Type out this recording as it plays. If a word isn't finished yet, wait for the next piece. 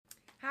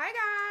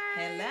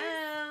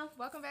Hello.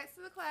 Welcome back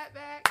to the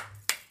Clapback.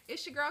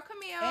 It's your girl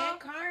Camille. And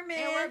Carmen.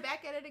 And we're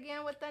back at it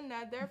again with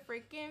another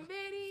freaking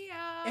video.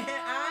 And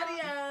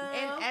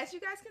audio. And as you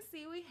guys can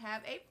see, we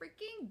have a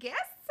freaking guest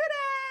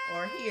today.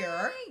 Or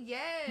here.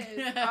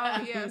 Yes.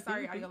 Oh, yeah.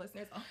 Sorry, audio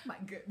listeners. Oh, my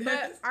goodness.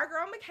 But our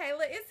girl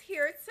Michaela is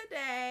here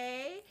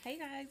today. Hey,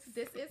 guys.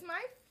 This is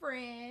my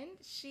friend.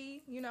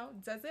 She,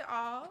 does it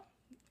all.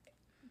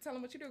 Tell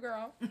them what you do,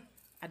 girl.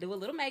 I do a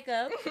little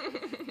makeup,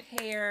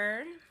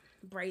 hair,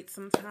 braids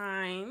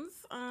sometimes,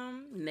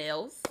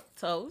 nails,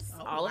 toes,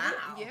 all of it.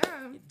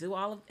 Yeah. Do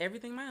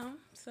everything my own.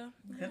 So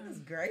Goodness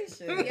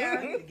gracious.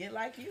 Yeah. To get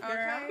like you,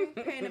 girl.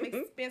 Okay. Paying them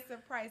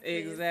expensive prices.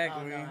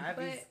 Exactly. Oh, no. I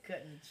be But-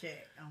 cutting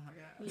check. Oh, my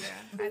God.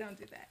 Yeah, I don't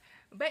do that.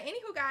 But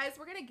anywho, guys,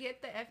 we're going to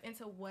get the F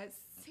into what's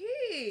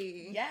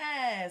tea.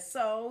 Yes.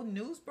 So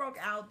news broke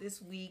out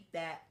this week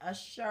that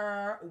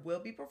Usher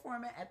will be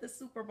performing at the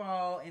Super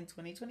Bowl in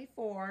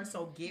 2024.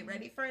 So get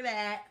ready for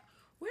that.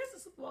 Where's the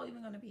Super Bowl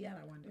even going to be at,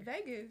 I wonder?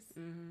 Vegas.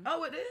 Mm-hmm.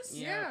 Oh, it is?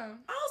 Yeah.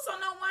 Also,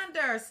 no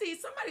wonder. See,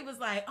 somebody was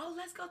like, oh,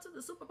 let's go to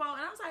the Super Bowl.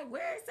 And I was like,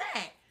 where is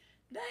that?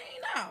 They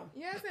ain't know.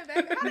 Yeah, it's in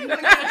Vegas. How they want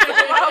to go to the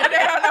Super Bowl? They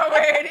don't know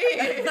where it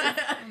is.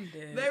 I'm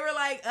dead. They were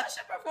like,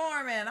 Usher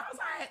performing. I was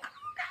like, okay.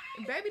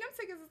 Baby, them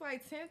tickets is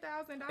like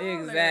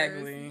 $10,000.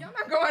 Exactly. Y'all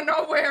not going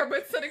nowhere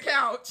but to the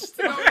couch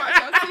to go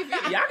watch on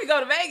TV. Y'all can go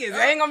to Vegas.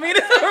 They ain't gonna be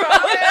the Super Okay,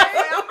 Bowl.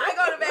 I might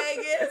go to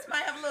Vegas.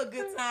 Might have a little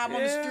good time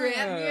on the strip.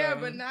 Yeah,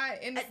 but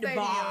not in the At the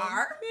stadium.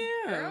 bar.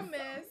 Girl,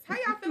 miss. How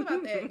y'all feel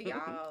about that? Do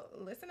y'all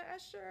listen to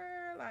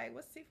Usher? Like,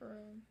 what's tea for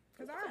him?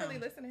 Because I don't really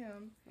listen to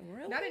him.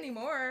 Really? Not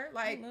anymore.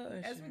 Like, love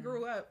as we Usher.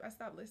 grew up, I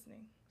stopped listening.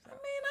 I mean,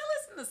 I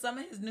listen to some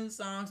of his new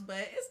songs, but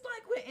it's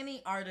like with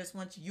any artist,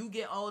 once you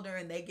get older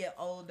and they get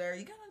older,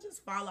 you kind of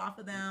just fall off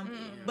of them.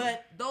 Mm.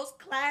 But those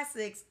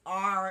classics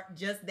are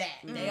just that.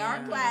 They are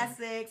Mm.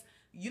 classics.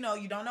 You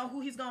don't know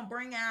who he's going to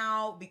bring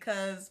out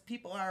because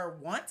people are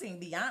wanting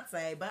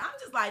Beyonce. But I'm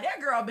just like,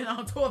 that girl been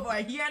on tour for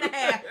a year and a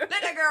half. Let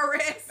that girl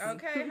rest.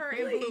 Okay, her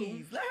in blue.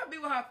 Please. Let her be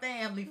with her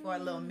family for a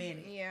little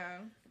minute. Yeah.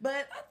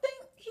 But I think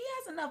he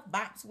has enough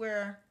bops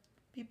where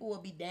people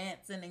will be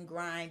dancing and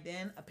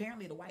grinding.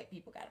 Apparently, the white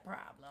people got a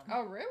problem.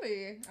 Oh,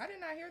 really? I did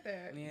not hear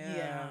that.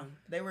 Yeah.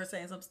 They were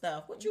saying some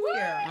stuff. What you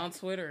hear? On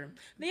Twitter.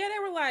 Yeah, they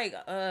were like,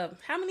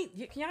 how many,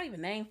 can y'all even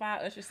name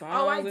 5 Usher songs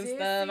Oh, I and did stuff?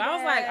 see I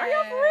was like, that. are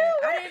y'all for real?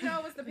 I didn't know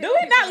it was the Do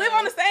we not live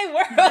on the same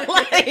world?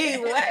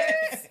 Like,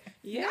 what?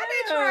 Y'all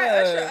did try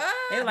Usher up.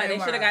 They were like, They they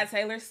should were. have got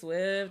Taylor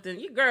Swift.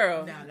 And you,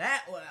 girl. Now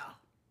that, well,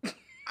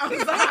 I'm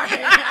sorry.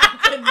 I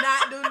could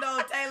not do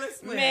no Taylor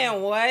Swift.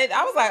 Man, what?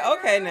 I was like,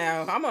 okay,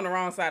 now. I'm on the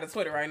wrong side of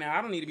Twitter right now.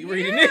 I don't need to be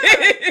reading How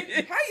it.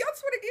 your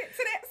Twitter get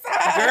to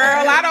that side?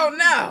 Girl, I don't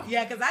know.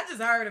 Yeah, because I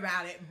just heard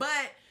about it. But,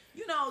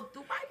 the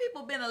white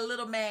people been a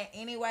little mad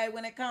anyway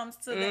when it comes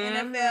to the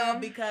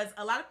NFL because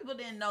a lot of people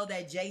didn't know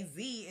that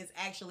Jay-Z is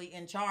actually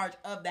in charge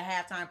of the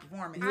halftime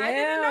performance. I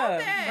didn't know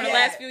that. For the Yeah.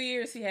 last few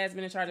years, he has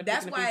been in charge of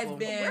That's picking the why people.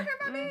 it's been. Where have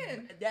I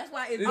been? That's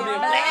why it's It's been been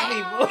black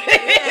black people.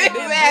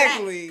 people.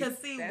 Exactly. Because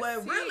see, That's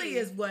what tea. really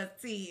is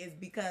what tea is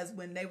because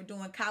when they were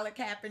doing Colin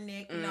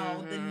Kaepernick,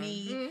 the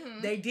knee,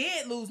 Mhm. they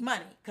did lose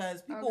money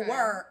because people Okay.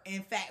 were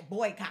in fact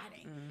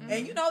boycotting.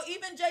 And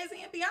even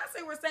Jay-Z and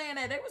Beyonce were saying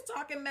that they was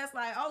talking mess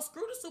like, oh,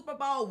 screw the Super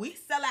Bowl, we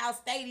sell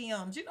out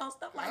stadiums,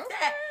 stuff like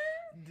that.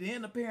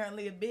 Then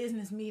apparently a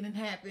business meeting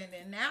happened,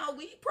 and now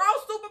we pro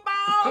Super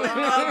Bowl,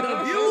 and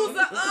the views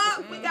are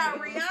up. We got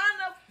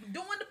Rihanna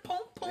doing the poom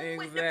poom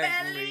with the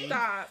belly. Exactly.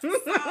 Stop.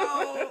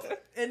 So,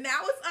 and now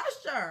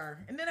it's Usher.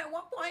 And then at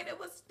one point it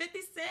was 50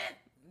 Cent,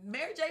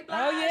 Mary J. Blige.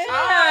 Oh,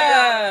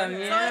 yeah. So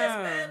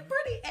Yeah. it's been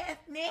pretty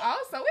ethnic.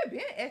 Oh, so it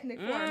been ethnic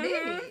for a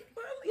minute.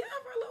 For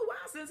a little while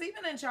since he's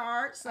been in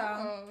charge. So,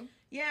 Oh.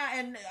 yeah,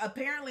 and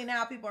apparently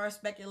now people are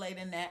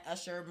speculating that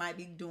Usher might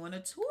be doing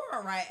a tour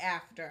right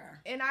after.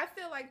 And I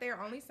feel like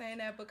they're only saying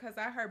that because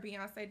I heard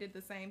Beyonce did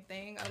the same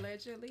thing,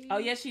 allegedly. Oh,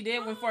 yes, she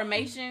did. When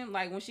Formation,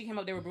 like when she came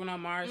up there with Bruno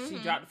Mars, she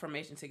dropped the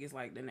Formation tickets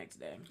like the next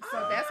day.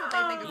 So that's what they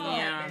think is going to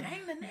Yeah. happen.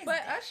 Dang, the next But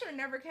day. Usher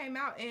never came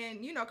out and,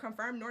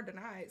 confirmed nor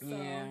denied. So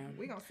Yeah.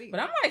 we going to see.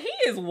 But I'm like,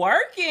 he is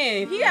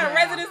working. He got a Yeah.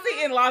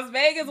 residency in Las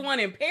Vegas, one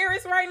in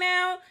Paris right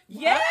now.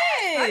 Yes.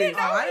 I didn't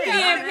know I he didn't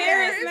He know in that.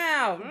 Paris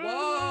now.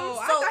 Whoa.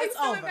 I So thought he it's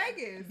was still over. in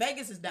Vegas.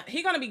 Vegas is done.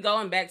 He gonna be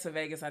going back to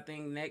Vegas, I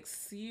think,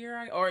 next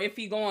year, or if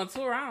he go on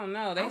tour, I don't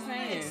know. They I wanna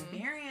saying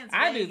experience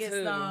I do Vegas,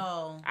 too.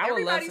 though. I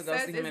would love Everybody to go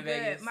says see him in it's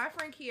Vegas. good. My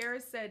friend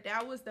Kiera said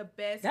that was the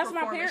best That's what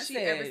my performance parents she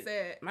said. ever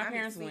said. My I need to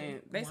parents see it.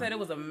 went. They said it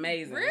was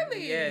amazing.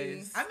 Really?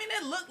 Yes. I mean,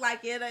 it looked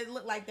like it. It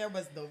looked like there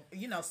was the,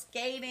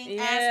 skating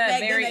Yeah, aspect.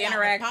 very then they got the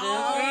interactive.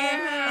 pole.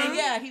 Mhm. And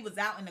yeah, he was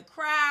out in the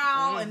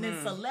crowd, and then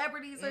Mhm.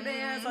 celebrities are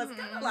there. So it's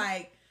kind Mhm. of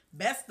like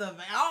best of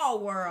all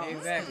worlds.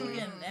 Exactly. You're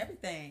getting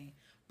everything.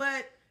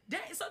 But,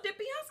 so did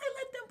Beyonce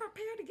let them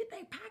prepare to get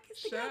their pockets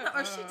Shut together?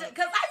 Or she up. just,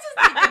 because I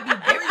just think it'd be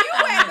If very you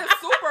at the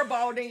Super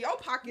Bowl, Oh, then your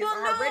pockets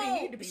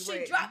already need to be she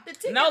ready. dropped the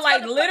tickets. No, for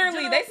like the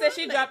literally, they said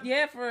she general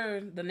dropped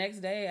for the next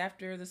day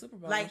after the Super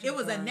Bowl. Like it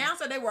was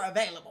announced or they were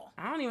available.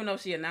 I don't even know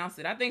if she announced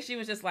it. I think she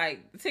was just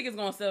like, the ticket's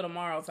gonna sell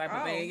tomorrow type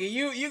of Oh. thing, and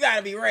you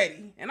gotta be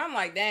ready. And I'm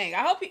like, dang, I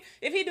hope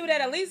if he do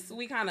that, at least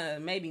we kind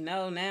of maybe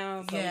know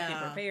now so we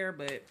can prepare.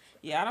 But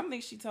yeah, I don't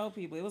think she told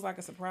people. It was like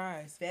a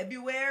surprise.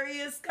 February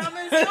is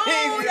coming soon.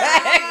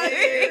 Exactly.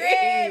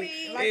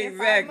 Ready. Like in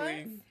 5 Exactly.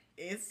 months?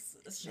 It's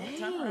a short Dang.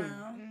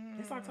 time.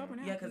 It's October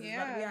now. Yeah, because it's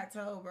about to be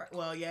October.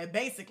 Well, yeah, it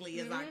basically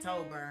is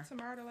October.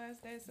 Tomorrow, the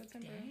last day of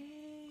September.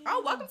 Dang.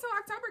 Oh, welcome to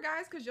October,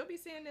 guys, because you'll be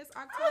seeing this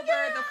October Oh,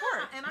 yeah. the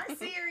 4th. In our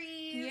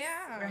series.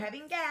 Yeah. We're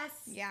having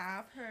guests.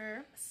 Yeah, I've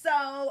heard.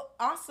 So,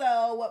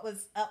 also, what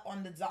was up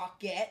on the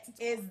docket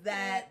is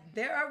that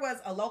there was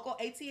a local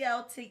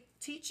ATL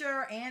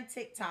teacher and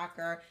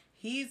TikToker.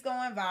 He's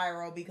going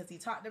viral because he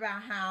talked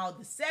about how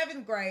the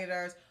 7th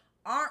graders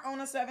aren't on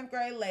a 7th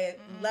grade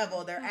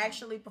level. They're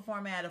actually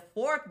performing at a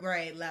 4th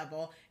grade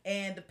level,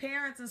 and the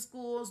parents and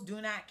schools do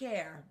not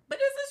care. But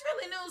is this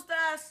really news to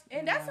us?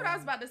 And that's what I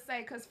was about to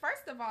say, because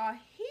first of all,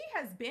 he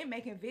has been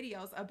making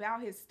videos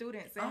about his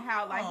students and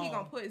how, like, he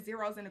gonna put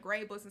zeros in the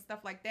grade books and stuff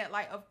like that.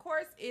 Like, of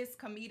course, it's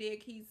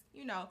comedic. He's,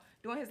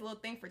 doing his little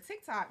thing for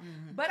TikTok.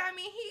 But, I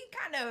mean, he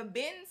kind of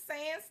been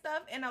saying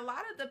stuff, and a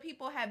lot of the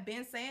people have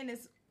been saying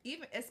this,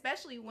 even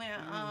especially when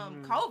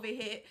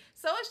COVID hit.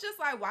 So it's just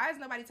like, why is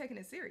nobody taking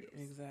it serious?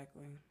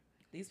 Exactly.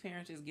 These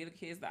parents just give the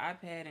kids the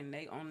iPad and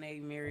they on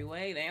their merry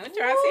way. They don't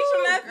try to teach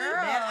them nothing. Girl.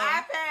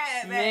 That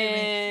iPad, baby.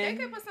 Man.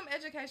 They could put some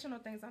educational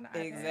things on the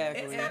iPad.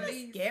 Exactly. It's At kind of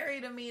least.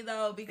 scary to me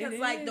though, because It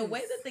like the is. way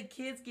that the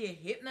kids get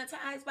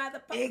hypnotized by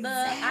the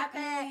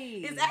Exactly.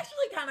 iPad is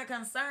actually kind of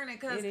concerning.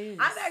 Because It is.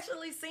 I've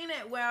actually seen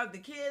it where the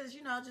kids,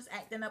 just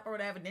acting up or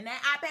whatever. Then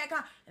that iPad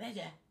comes and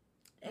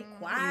they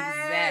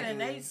quiet and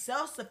they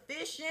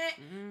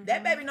self-sufficient.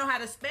 That baby know how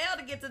to spell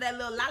to get to that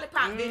little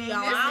lollipop video.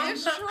 I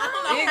This don't is know- true. I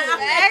don't know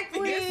how-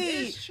 Exactly.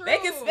 This is true. They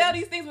can spell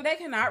these things, but they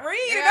cannot read.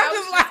 Yeah, And I I'm was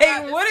just just about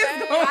like, to what is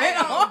say, going I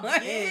on?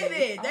 don't get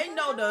it. They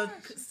know the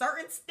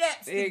certain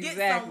steps to get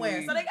Exactly.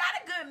 somewhere. So they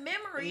got a good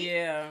memory.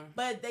 Yeah.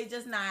 But they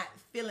just not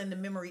filling the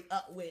memory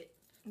up with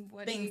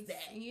What things is- that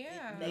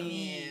yeah. they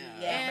need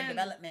for And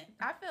development.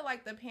 I feel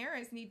like the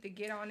parents need to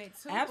get on it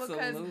too.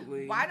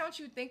 Absolutely. Because why don't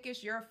you think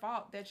it's your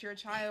fault that your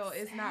child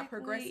is not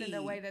progressing the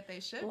Exactly. way that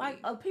they should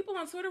Like be? people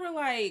on Twitter were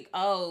like,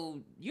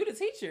 "Oh, you the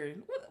teacher?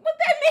 What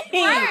that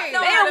mean? Right. They No,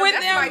 are with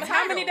that's them my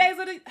how many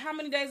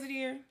title. days of the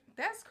year?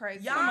 That's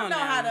crazy. Y'all Come on know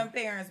how now. them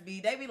parents be.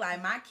 They be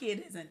like, my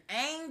kid is an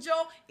angel.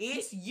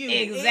 It's you.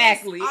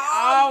 Exactly. It's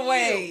all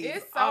Always. you.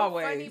 It's so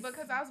Always. funny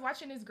because I was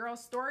watching this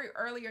girl's story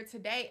earlier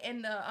today,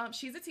 and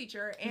she's a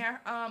teacher, and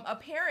a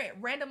parent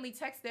randomly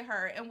texted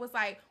her and was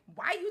like,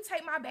 "Why you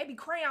take my baby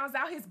crayons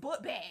out his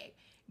book bag?"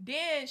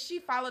 Then she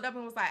followed up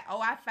and was like,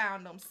 "Oh, I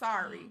found them.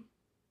 Sorry,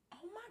 Oh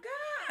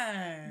my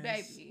gosh.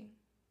 baby."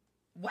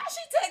 Why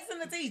she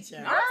texting the teacher?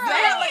 Girl. Is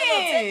that like a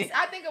little Dang. text?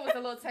 I think it was a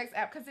little text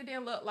app because it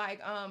didn't look like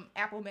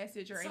Apple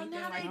Message or So anything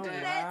now they like do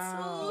that. that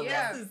Wow. too.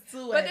 Yeah. This is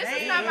too But this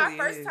is not my It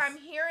first is. time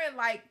hearing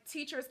like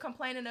teachers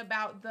complaining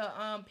about the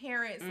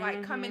parents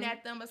like coming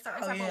at them a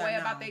certain Oh, type of yeah, way no.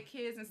 about their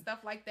kids and stuff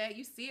like that.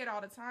 You see it all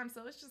the time,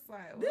 so it's just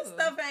like This ugh.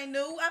 stuff ain't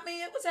new. I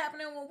mean, it was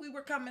happening when we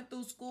were coming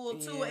through school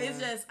too. Yeah. It's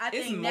just I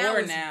It's think more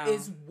it's, now.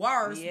 it's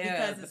worse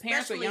Yeah, because the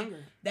parents are especially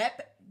younger.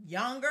 that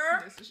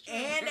younger This is true.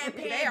 and that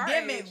They are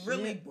pandemic aged.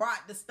 really Yeah.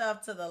 brought the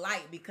stuff to the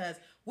light because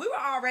we were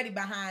already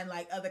behind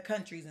like other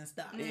countries and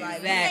stuff. Like we ain't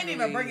Exactly.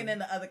 even bringing in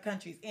the other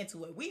countries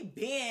into it. We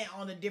been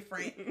on a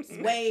different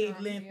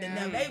wavelength than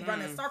them. They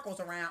running circles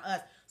around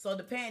us. So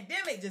the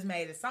pandemic just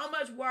made it so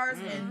much worse,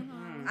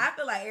 and I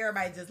feel like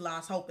everybody just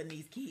lost hope in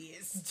these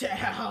kids.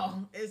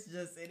 Child,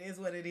 it is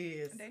what it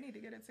is. They need to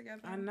get it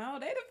together. I know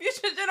they the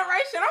future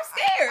generation. I'm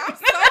scared. I'm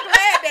so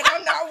glad that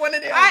I'm not one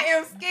of them. I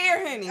am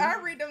scared, honey. I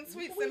read them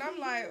tweets and I'm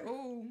like,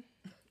 ooh.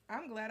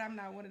 I'm glad I'm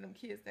not one of them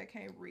kids that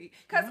can't read.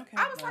 Because Okay,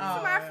 I was talking to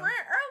oh, my yeah.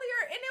 friend earlier,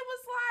 and it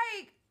was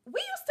like,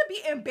 we used to be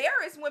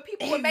embarrassed when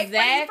people would make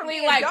fun of you for Exactly,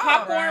 being like dumb.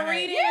 popcorn Right.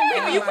 reading. Yeah.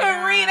 People you Oh my couldn't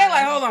God. read. They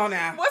like, hold on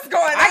now. What's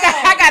going on?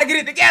 I gotta get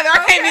it together.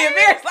 I can't be Okay.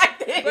 embarrassed like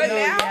this. But No,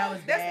 now, that was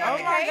that's bad. not Oh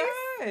the my case. God.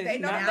 They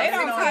know No, now they it's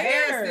don't not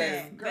care.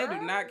 embarrassing. They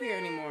do not care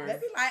anymore. They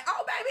be like,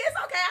 oh baby, it's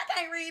okay. I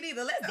can't read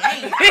either. Let's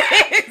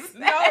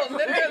game. No,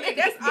 literally,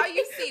 that's all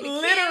you see. The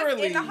kids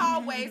Literally. in the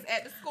hallways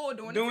at the school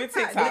doing Doing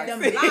TikTok. TikTok.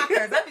 With them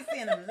lockers. I be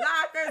seeing them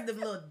lockers, them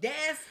little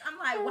desks. I'm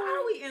like, why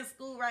are we in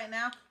school right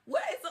now?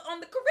 What is on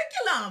the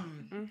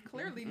curriculum?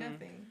 Clearly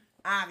nothing.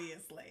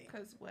 Obviously.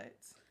 Because what?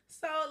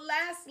 So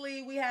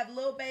lastly, we have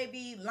Lil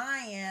Baby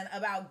lying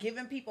about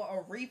giving people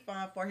a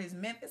refund for his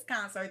Memphis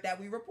concert that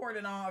we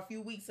reported on a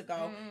few weeks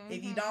ago.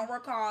 If you don't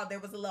recall, there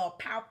was a little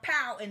pow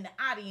pow in the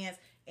audience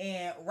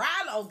and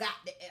Rilo got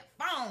the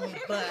phone,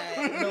 but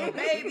Lil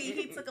Baby,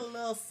 he took a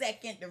little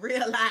second to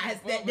realize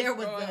that there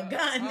was a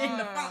gun in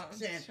the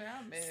function.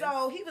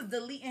 So he was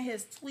deleting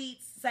his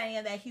tweets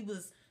saying that he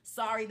was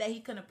sorry that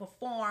he couldn't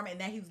perform and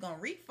that he was going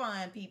to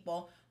refund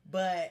people.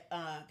 But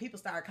people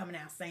started coming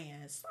out saying,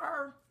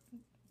 sir,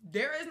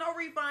 There is no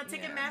refund.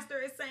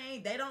 Ticketmaster is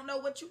saying they don't know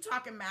what you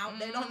talking about.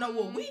 They don't know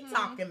what we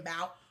talking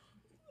about.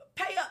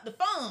 Pay up the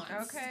funds.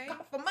 Okay.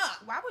 Cough them up.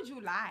 Why would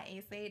you lie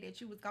and say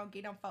that you was gonna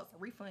get them folks a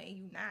refund and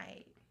you not?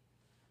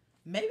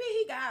 Maybe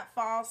he got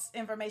false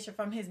information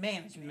from his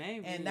management.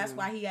 Maybe. And that's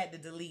why he had to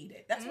delete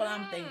it. That's what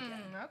I'm thinking.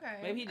 Okay.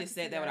 Maybe he just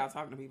said that without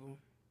talking to people.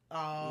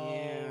 Oh,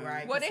 Yeah.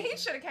 right. Well, then he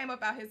should have came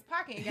up out his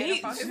pocket and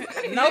gave them folks his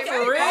money. No, for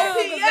real.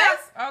 Yes.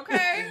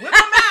 Okay. Whip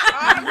them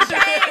out.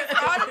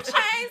 All them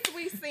chains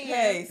we seen.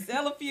 Hey,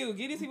 sell a few.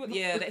 Get these people.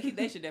 Yeah, they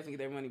should definitely get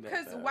their money back.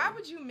 Because why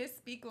would you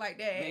misspeak like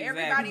that? Exactly.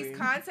 Everybody's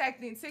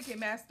contacting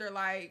Ticketmaster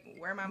like,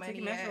 where my money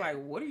Ticketmaster at? like,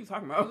 what are you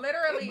talking about?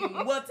 Literally.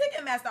 Well,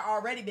 Ticketmaster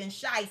already been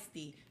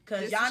shiesty.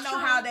 Because This y'all is know true.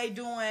 how they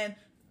doing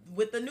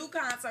with the new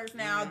concerts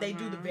now. They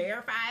do the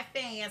verified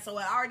fan. So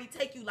it already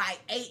take you like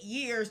 8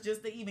 years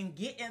just to even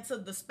get into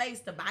the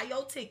space to buy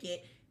your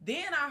ticket.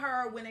 Then I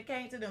heard when it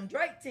came to them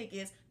Drake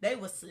tickets, they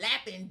was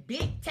slapping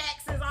big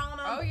taxes on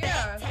them. Oh,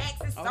 yeah. Fat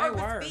taxes, Oh, they were.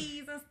 service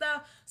fees and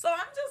stuff. So I'm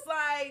just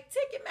like,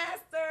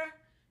 Ticketmaster,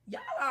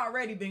 y'all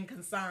already been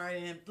concerned.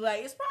 And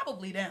like, it's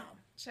probably them.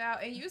 Child,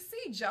 and you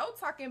see Joe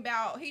talking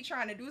about he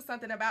trying to do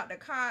something about the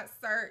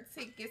concert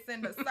tickets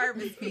and the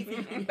service fees.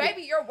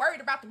 Baby, you're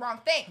worried about the wrong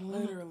thing.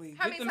 Literally.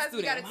 How Get many them times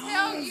we gotta student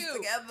tell loans you?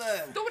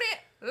 together. Student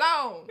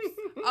loans,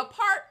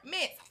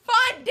 apartments,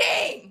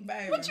 funding.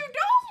 Baby. What you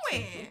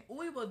doing?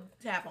 We will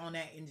tap on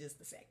that in just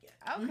a second.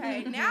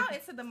 Okay, now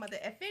into the mother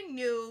effing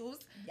news.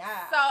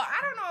 Yeah. So I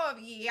don't know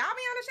if y'all be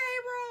on the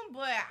shade room,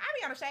 but I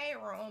be on the shade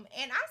room,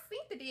 and I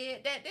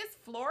seen that this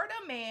Florida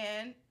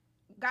man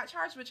got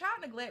charged with child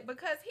neglect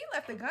because he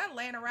left a gun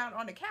laying around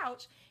on the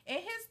couch, and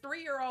his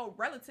 3-year-old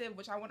relative,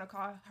 which I want to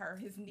call her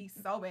his niece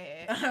so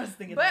bad, I was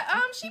thinking but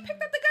that. she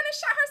picked up the gun and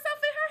shot herself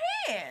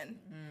in her hand.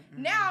 Mm-mm.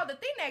 Now the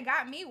thing that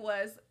got me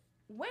was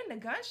when the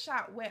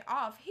gunshot went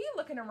off, he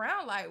looking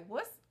around like,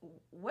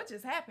 what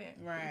just happened?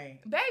 Right.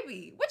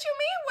 Baby, what you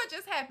mean what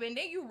just happened?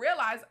 Then you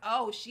realize,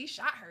 oh, she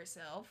shot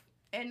herself,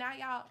 and now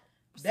y'all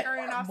That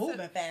scurrying weren't off moving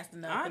to... fast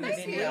enough in the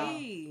Honestly.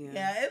 video.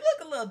 Yeah, it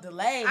looked a little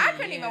delayed. I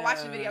couldn't even watch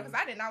the Yeah. video because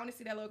I did not want to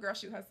see that little girl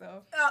shoot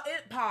herself.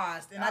 It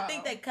paused, and I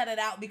think they cut it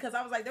out because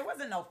I was like, there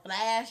wasn't no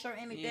flash or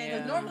anything.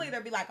 Because Yeah. normally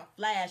there'd be like a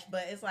flash,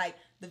 but it's like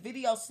the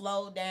video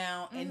slowed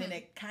down, and then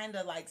it kind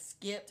of like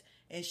skipped,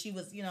 and she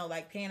was,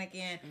 like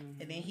panicking,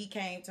 and then he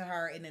came to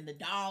her, and then the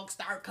dog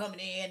started coming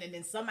in, and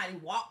then somebody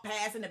walked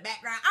past in the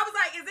background. I was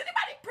like, is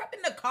anybody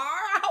prepping the car?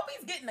 I hope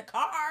he's getting the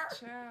car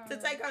Child. to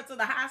take her to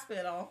the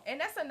hospital. And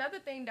that's another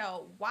thing,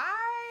 though. Why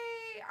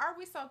are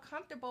we so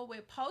comfortable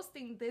with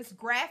posting this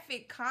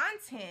graphic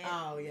content?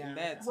 Oh, yeah.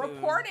 That too.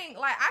 Reporting,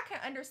 like, I can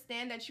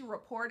understand that you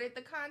reported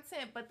the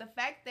content, but the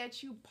fact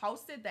that you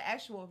posted the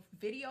actual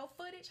video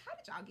footage, how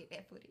did y'all get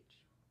that footage?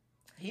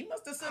 He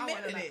must have I wanna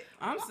submitted know. it.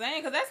 I'm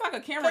saying, because that's like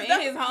a camera 'Cause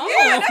in his home.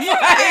 Yeah, that's what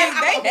I'm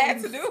saying. They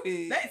had to do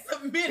it. They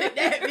submitted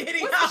that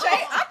video. What's the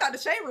shade? I thought the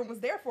shade room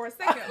was there for a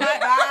second. Like,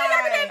 what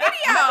happened to that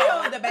Maybe video?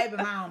 it was the baby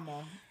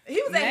mama.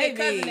 He was at his Maybe.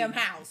 cousin them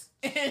house,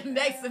 and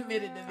they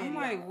submitted the video. I'm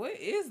like, what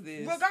is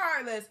this?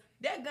 Regardless,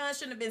 that gun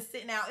shouldn't have been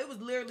sitting out. It was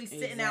literally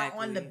sitting out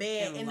on the Exactly.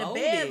 bed, And and the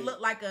loaded. bed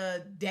looked like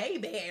a day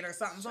bed or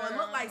something. So it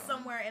looked like Sure.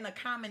 somewhere in a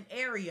common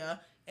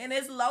area, and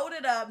it's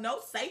loaded up, no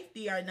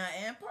safety or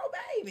nothing. Poor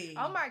baby.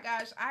 Oh my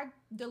gosh, I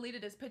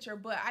deleted this picture,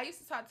 but I used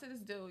to talk to this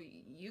dude.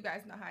 You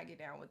guys know how I get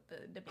down with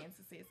the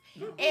businesses.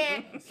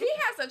 And he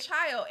has a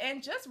child,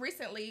 and just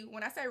recently,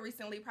 when I say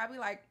recently, probably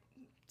like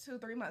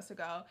 2-3 months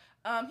ago,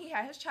 he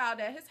had his child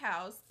at his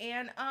house,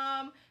 and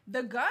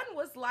the gun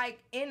was like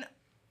in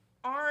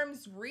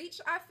arm's reach.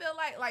 I feel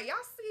like y'all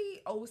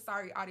see, oh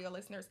sorry audio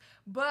listeners,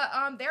 but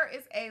there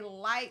is a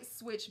light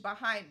switch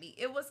behind me.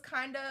 It was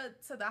kind of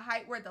to the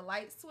height where the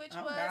light switch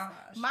Oh, was.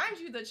 gosh. Mind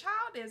you, the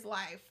child is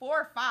like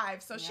 4 or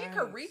 5, so she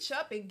could Yikes. reach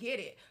up and get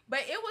it.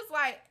 But it was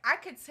like, I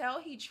could tell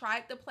he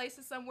tried to place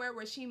it somewhere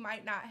where she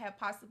might not have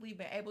possibly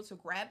been able to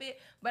grab it.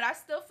 But I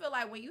still feel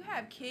like when you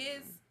have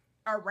kids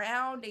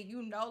around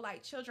and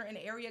like children in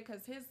the area,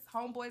 because his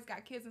homeboys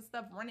got kids and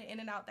stuff running in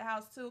and out the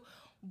house too,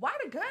 why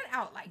the gun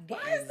out like that?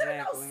 Why is there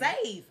no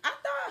Exactly. safe? I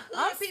thought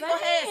I'm hood people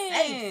had safes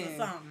saying. or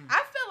something.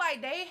 I feel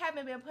like they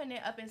haven't been putting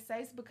it up in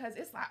safes because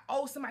it's like,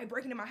 oh, somebody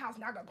breaking in my house,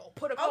 now I gotta go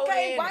put a code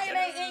Okay, in. why it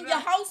ain't in your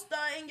holster,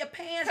 in your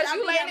pants? Because Y'all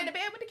you be laying having- in the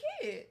bed with the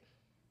kid.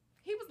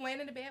 He was laying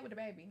in the bed with the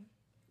baby.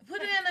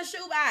 Put it in a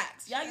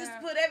shoebox. Y'all used to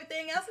put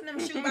everything else in them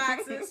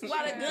shoeboxes.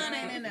 Why the gun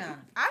ain't in there?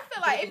 I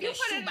feel like Put it if you in a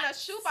put it in a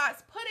shoebox.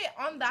 shoebox, put it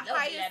on the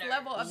highest letters.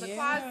 level of the Yeah.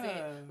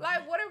 closet.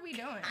 Like, what are we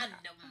doing?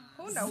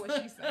 Who know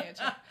what she's saying?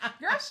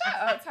 Girl, shut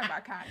up. Talking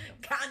about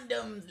condoms.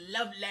 Condoms,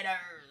 love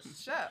letters.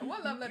 Shut.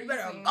 What love letter You you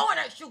better seen? go in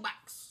that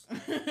shoebox.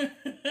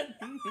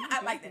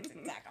 I like that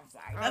TikTok. I'm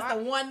sorry. That's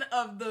the one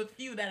of the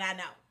few that I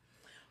know.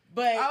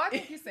 But Oh, I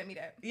think you sent me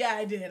that. yeah,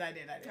 I did. I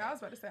was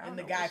about to say. I And don't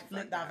the know guy what she's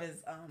flipped talking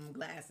off his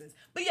glasses.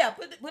 But yeah,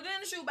 put it in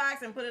the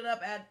shoebox and put it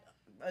up at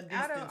a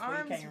distance Out of where you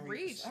arm's can't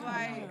reach, Oh,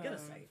 like- get a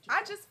safe.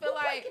 I just feel Who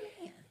like, breaking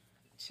in?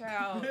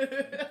 child,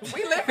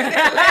 we live in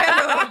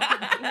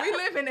Atlanta. We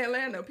live in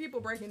Atlanta. People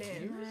breaking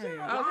in.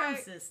 Alarm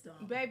system.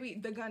 Baby,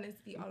 the gun is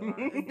the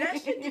alarm.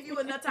 That should give you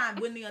enough time.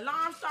 When the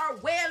alarm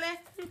start wailing,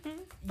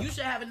 you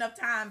should have enough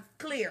time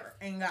clear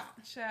and go.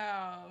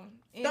 Child.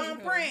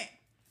 Thumbprint.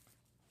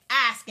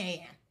 Eye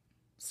scan.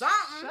 Something.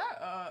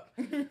 Shut up.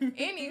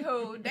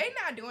 Anywho, they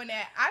not doing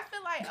that. I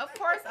feel like, of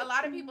course, a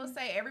lot of people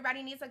say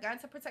everybody needs a gun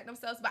to protect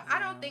themselves, but I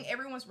don't think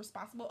everyone's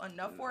responsible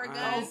enough for a gun.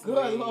 Oh,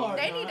 good Lord.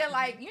 They need to,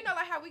 like, you know,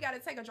 like how we got to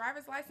take a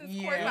driver's license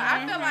course. Yeah. Like,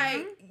 I feel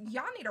like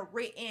y'all need a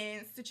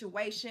written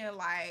situation,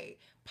 like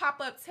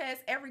pop-up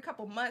test every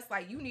couple months.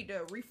 Like, you need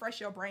to refresh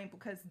your brain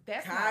because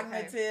that's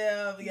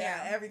cognitive,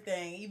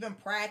 everything. Even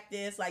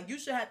practice. Like, you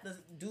should have to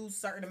do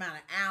certain amount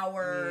of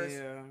hours.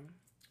 Yeah.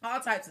 All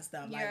types of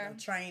stuff, like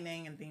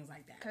training and things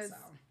like that. Because so.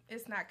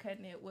 it's not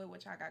cutting it with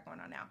what y'all got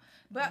going on now.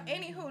 But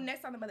anywho,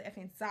 next on the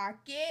motherfucking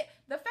docket,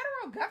 the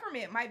federal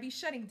government might be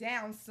shutting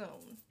down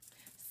soon.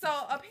 So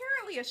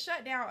apparently a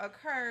shutdown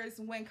occurs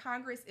when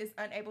Congress is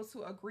unable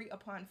to agree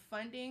upon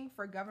funding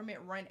for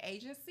government-run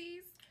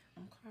agencies.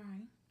 Okay.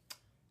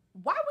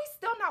 Why we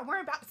still not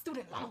worrying about the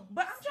student loan?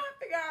 But I'm trying to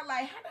figure out,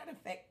 like, how that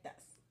affect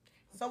us.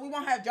 So we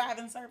won't have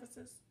driving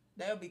services?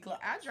 They'll be closed.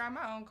 I drive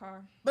my own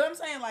car. But I'm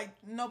saying, like,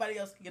 nobody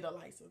else can get a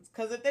license.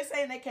 Because if they're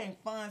saying they can't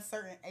fund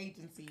certain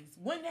agencies,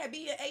 wouldn't that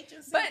be an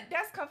agency? But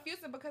that's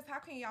confusing because how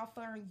can y'all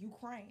fund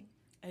Ukraine?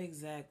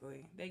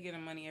 Exactly. They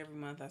getting money every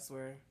month, I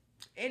swear.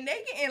 And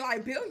they getting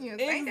like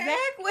billions.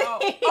 Exactly.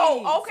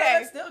 Oh, okay. So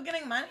they're still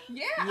getting money?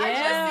 Yeah, I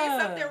just seen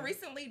something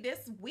recently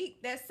this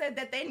week that said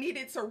that they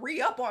needed to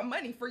re-up on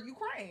money for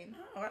Ukraine.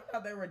 Oh, I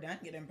thought they were done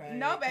getting paid.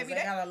 No, baby.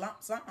 They got a lump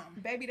sum.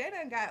 Baby, they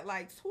done got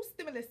like 2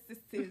 stimulus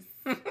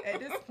at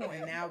this point.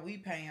 And now we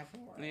paying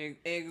for it.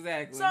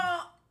 Exactly. So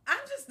I'm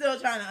just still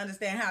trying to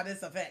understand how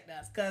this affect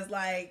us. Because,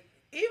 like,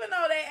 even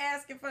though they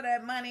asking for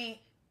that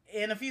money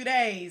in a few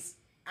days,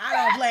 I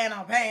don't plan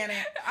on paying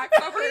it.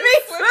 October is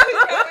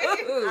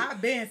I've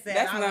been saying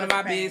that's none of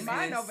my business.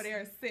 Mine over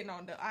there is sitting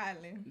on the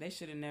island. They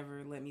should have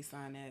never let me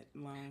sign that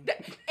loan.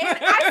 And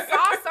I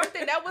saw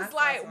something that was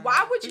like,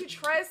 why would you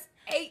trust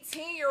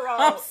 18-year-olds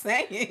I'm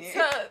saying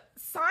to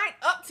sign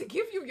up to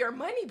give you your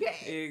money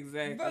back?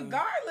 Exactly.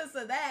 Regardless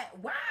of that,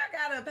 why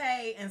I gotta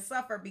pay and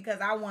suffer because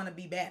I want to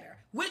be better?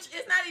 Which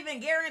is not even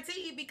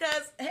guaranteed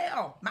because,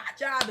 hell, my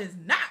job is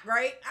not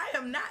great. I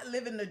am not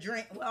living the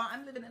dream. Well,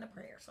 I'm living in a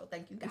prayer, so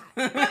thank you, God.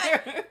 But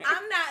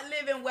I'm not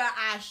living where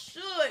I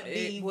should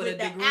be with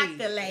the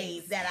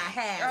accolades that I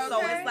have.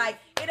 Okay. So it's like,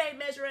 it ain't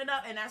measuring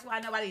up, and that's why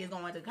nobody is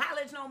going to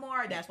college no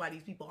more. That's why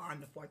these people are in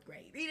the 4th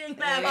grade reading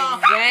level.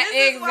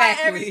 This is why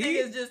everything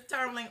is just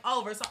tumbling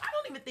over. So I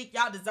don't even think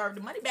y'all deserve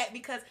the money back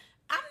because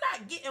I'm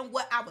not getting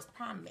what I was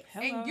promised.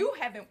 Hello. And you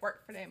haven't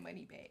worked for that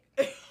money back.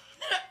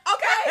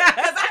 Okay,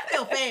 because I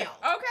feel failed.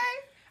 Okay,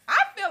 I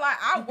feel like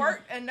I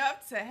worked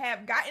enough to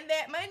have gotten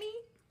that money,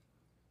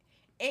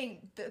 and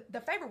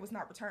the favor was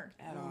not returned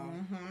At all.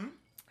 Mm-hmm.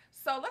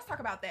 So let's talk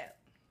about that.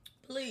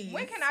 Please.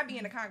 When can I be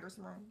in the Congress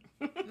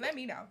room? Let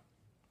me know.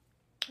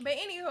 But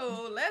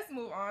anywho, let's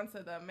move on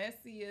to the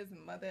messiest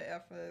mother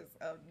effers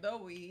of the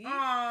week.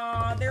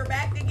 Aw, they're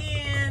back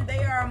again.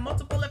 They are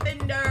multiple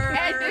offenders.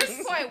 At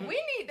this point,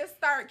 we need to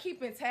start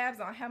keeping tabs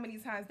on how many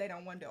times they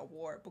don't win the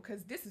award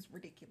because this is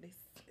ridiculous.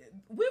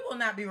 We will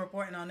not be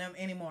reporting on them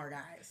anymore,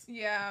 guys.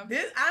 Yeah.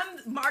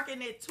 I'm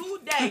marking it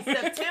today,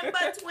 September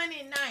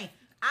 29th.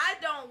 I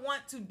don't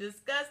want to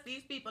discuss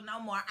these people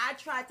no more. I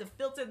tried to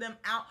filter them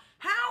out.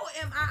 How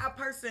am I a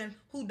person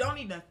who don't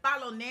even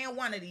follow nan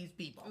one of these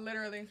people?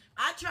 Literally.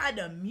 I tried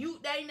to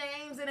mute their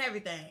names and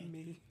everything.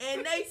 Me.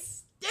 And they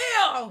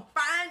still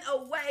find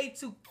a way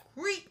to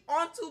creep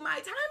onto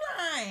my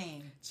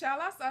timeline.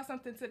 Child, I saw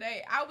something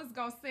today. I was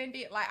going to send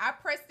it. Like, I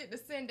pressed it to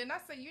send, and I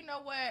said, you know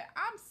what?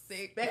 I'm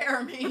sick.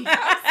 Spare me.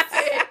 I'm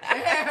sick.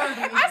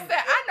 I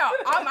said, I know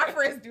all my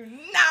friends do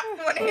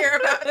not want to hear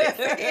about this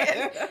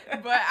again.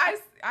 But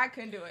I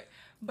couldn't do it.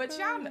 But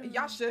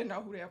y'all should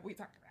know who we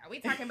talking about. We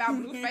talking about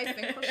Blueface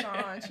and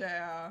Krishan,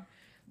 child.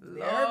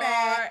 Lord,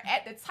 back.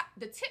 at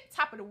the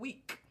top of the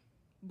week,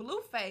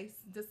 Blueface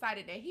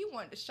decided that he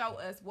wanted to show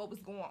us what was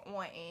going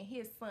on in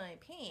his son's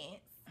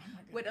pants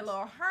with a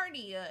little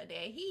hernia that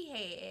he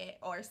had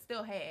or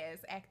still has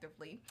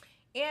actively.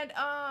 And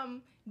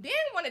then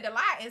wanted to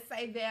lie and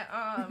say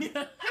that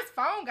his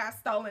phone got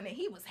stolen and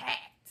he was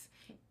hacked.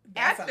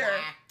 That's a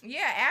lie.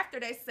 After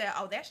they said,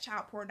 oh, that's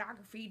child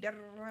pornography. Da, da,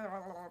 da,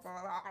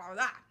 da,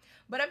 da.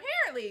 But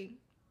apparently,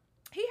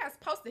 he has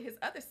posted his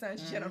other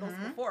son's genitals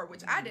before,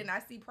 which I did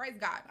not see. Praise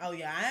God. Oh,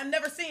 yeah. I have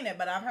never seen it,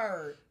 but I've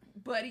heard.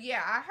 But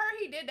yeah, I heard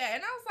he did that.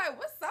 And I was like,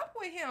 what's up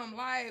with him?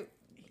 Like,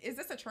 is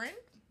this a trend?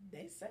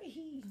 They say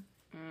he.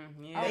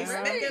 Yeah. They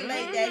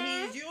speculate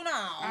that he's,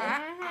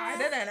 I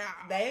didn't know.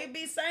 They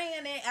be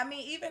saying it. I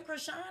mean, even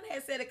Krishan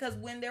had said it because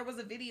when there was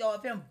a video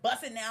of him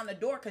busting down the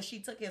door because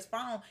she took his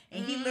phone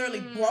and he literally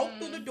broke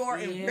through the door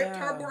and ripped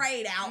her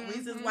braid out.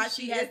 Reasons why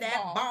she has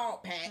that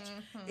bald patch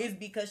is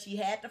because she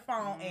had the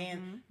phone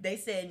and they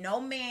said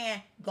no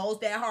man goes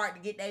that hard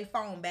to get their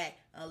phone back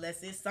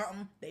unless it's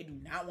something they do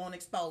not want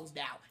exposed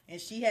out.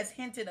 And she has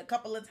hinted a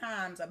couple of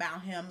times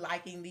about him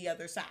liking the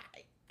other side.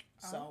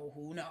 So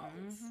who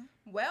knows?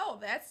 Well,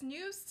 that's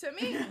news to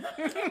me.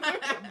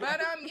 But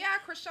yeah,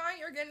 Chrisean,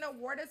 you're getting an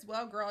award as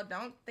well, girl.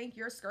 Don't think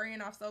you're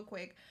scurrying off so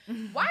quick.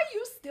 Why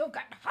you still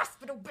got the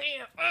hospital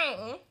bed?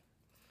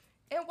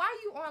 And why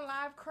you on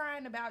live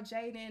crying about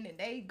Jaden and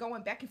they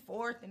going back and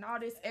forth and all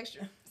this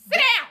extra? Sit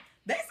down.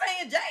 They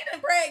saying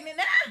Jaden pregnant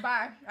now.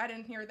 Bye. I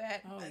didn't hear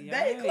that. Oh,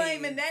 They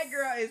claiming that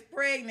girl is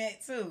pregnant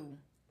too.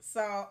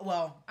 So,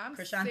 well,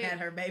 Chrisean had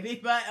her baby,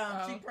 but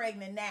she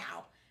pregnant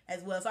now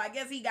as well. So I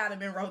guess he got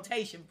him in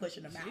rotation,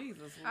 pushing him out.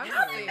 Jesus,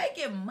 how they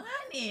making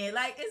money?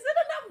 Like, is it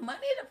enough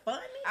money to fund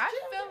these I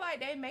children? feel like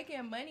they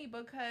making money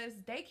because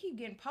they keep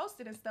getting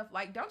posted and stuff.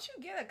 Like, don't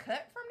you get a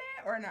cut from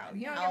that or no?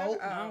 You don't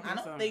get I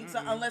don't think so.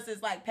 Unless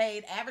it's like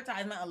paid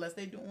advertisement, unless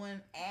they're doing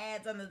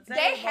ads on the table.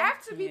 They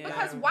have to be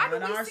because why do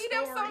we Our see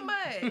them so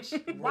much?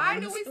 Why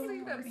do we story.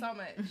 see them so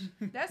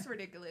much? That's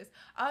ridiculous.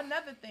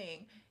 Another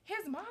thing,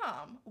 his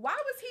mom. Why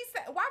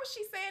was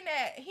she saying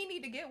that he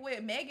need to get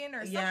with Megan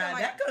or something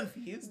like that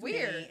confused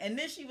weird. me. And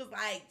then she was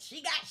like,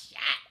 she got shot.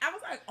 I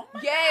was like, oh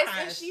my Yes, gosh.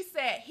 and she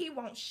said he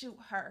won't shoot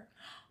her.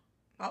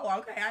 Oh,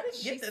 okay. I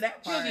didn't get to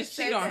that part. She'll just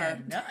cheat on her.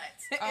 Nuts.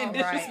 And Right.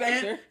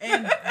 disrespect her.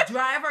 And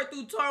drive her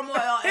through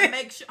turmoil and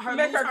make her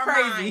Make lose her her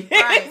crazy. mind.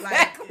 Right.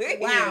 Exactly.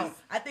 Like, wow.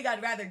 I think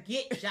I'd rather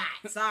get shot.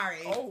 Sorry.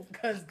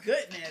 Because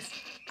goodness,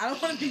 I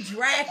don't want to be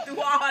dragged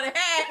through all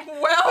that.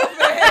 Well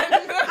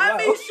then, I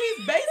mean,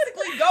 she's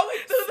basically going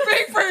through the...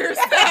 speak for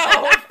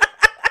yourself.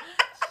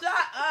 Shut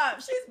up.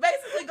 She's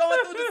basically going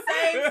through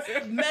the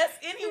same mess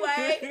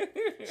anyway.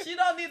 She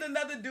don't need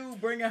another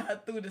dude bringing her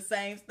through the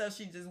same stuff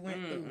she just went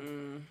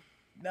through.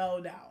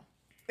 No.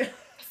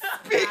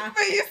 Speak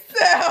for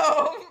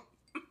yourself.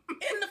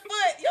 In the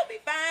foot, you'll be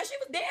fine. She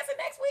was dancing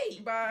next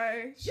week.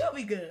 Bye. You'll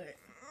be good.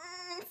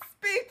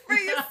 Speak for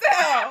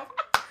yourself.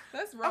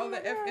 Let's roll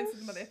the F into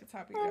the motherfucking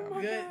topic.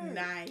 Good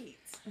night.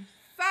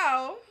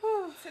 So,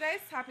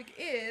 today's topic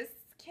is,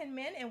 can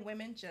men and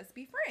women just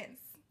be friends?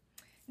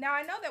 Now,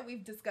 I know that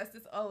we've discussed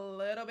this a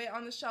little bit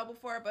on the show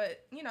before,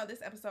 but, you know, this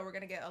episode we're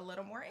going to get a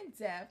little more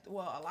in-depth.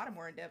 Well, a lot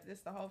more in-depth. This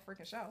is the whole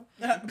freaking show.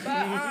 But,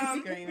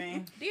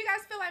 Screaming. do you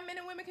guys feel like men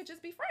and women could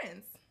just be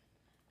friends?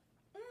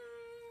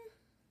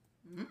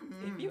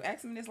 If you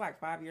asked me this like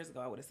 5 years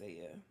ago, I would have said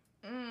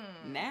yeah.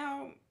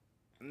 Now,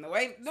 the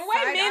way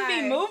Side men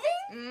eye. be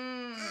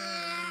moving,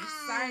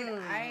 Side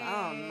eye.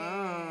 oh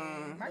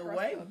no. My The girl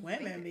way feels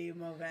women be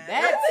moving.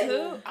 That I think-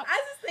 too. I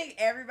just think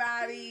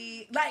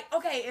everybody, like,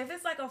 okay, if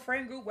it's like a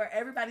friend group where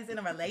everybody's in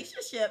a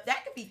relationship,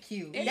 that could be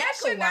cute. And that that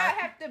should could not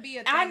work. have to be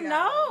a thing. I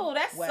know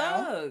that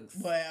Well, sucks.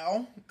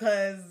 Well,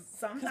 because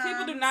sometimes Because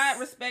people do not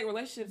respect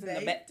relationships,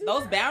 and They do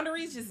those not.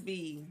 boundaries just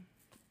be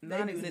they do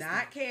non-existent.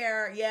 not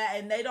care. Yeah,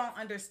 and they don't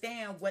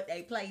understand what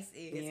their place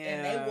is.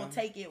 And they Yeah. will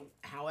take it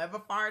however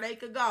far they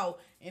could go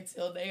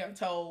until they are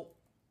told,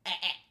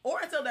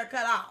 or until they're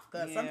cut off.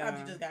 Because sometimes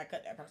you Yeah. just got to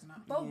cut that person off.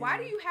 But why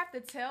do you have to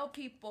tell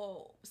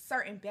people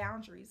certain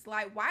boundaries?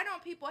 Like, why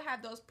don't people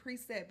have those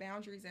preset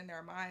boundaries in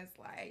their minds?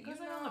 Like, you Because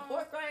know, they're on the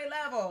 4th grade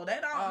level. They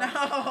don't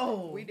Oh,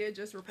 know. we did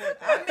just report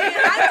I that.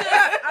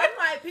 mean, I'm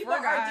like, people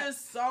Forgot. are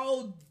just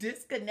so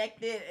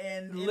disconnected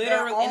and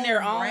Literally in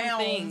their own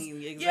realms.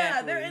 thing. Exactly.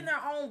 Yeah, they're in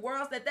their own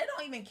worlds that they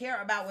don't even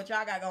care about what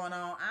y'all got going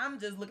on. I'm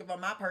just looking for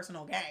my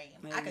personal game.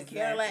 I could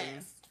care Exactly.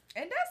 less.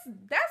 And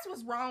that's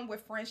what's wrong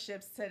with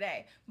friendships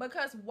today.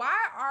 Because why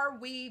are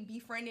we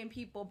befriending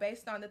people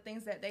based on the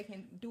things that they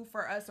can do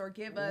for us or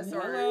give us, or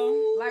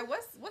Hello. like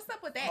what's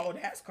up with that? Oh,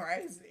 that's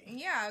crazy.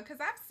 Yeah, because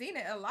I've seen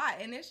it a lot,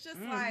 and it's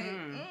just like,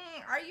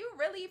 are you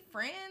really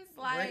friends?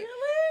 Like,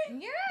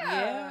 Really?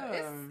 yeah,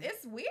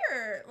 it's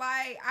weird.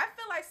 Like, I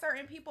feel like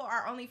certain people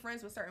are only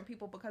friends with certain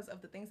people because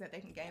of the things that they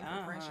can gain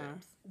from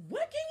friendships.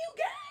 What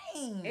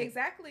can you gain?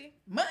 Exactly,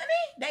 Money?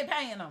 They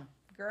paying them.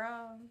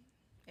 girl.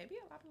 Maybe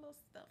a lot of little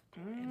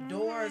stuff.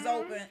 Doors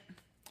open.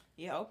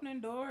 Yeah, opening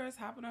doors,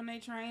 hopping on their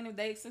train if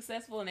they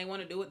successful and they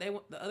want to do what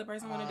the other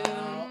person want to do.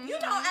 You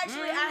know,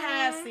 actually, I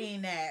have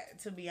seen that,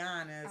 to be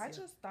honest. I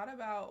just thought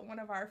about one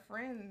of our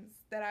friends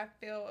that I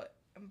feel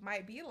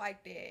might be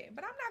like that,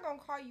 but I'm not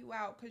gonna call you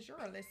out because you're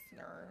a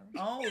listener.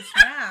 Oh,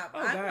 snap. Oh,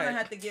 I'm God. going to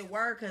have to get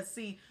word because,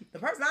 see, the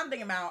person I'm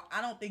thinking about,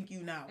 I don't think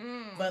you know.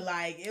 But,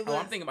 like, it was... Oh,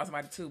 I'm thinking about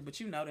somebody too, but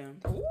you know them.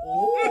 Ooh,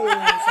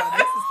 so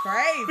this is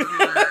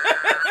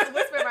crazy.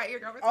 Whisper in my ear,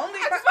 girl. Only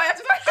I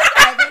just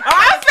Oh,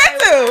 I'm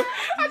fit too.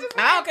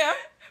 I don't care.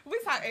 We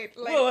talk later.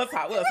 We'll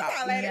talk.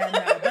 later. Yeah,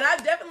 no. But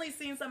I've definitely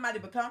seen somebody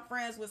become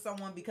friends with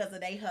someone because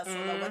of their hustle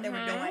or what they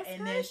were doing.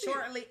 And then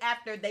shortly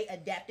after, they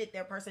adapted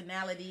their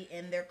personality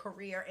and their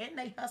career and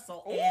they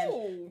hustle.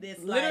 And this,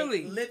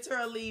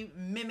 literally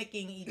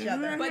mimicking each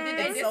other. But did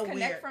they It's so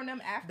disconnect weird. from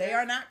them after? They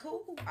are not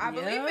cool. I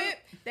believe Yeah. it.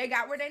 They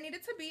got where they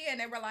needed to be, and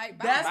they were like,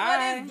 bye. That's what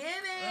Bye. it's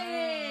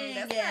giving.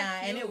 That's Yeah,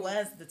 not and it cute.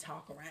 was the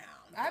talk around.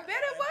 I bet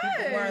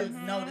it People was. were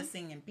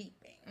noticing and peeping.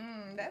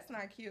 That's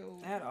not cute.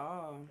 At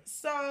all.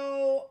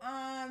 So,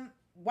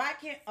 why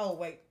can't? Oh,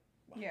 wait.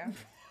 Yeah.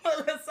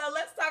 So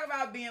let's talk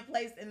about being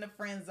placed in the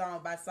friend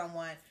zone by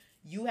someone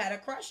you had a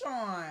crush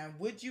on.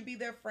 Would you be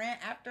their friend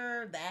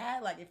after that?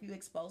 Like, if you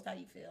exposed how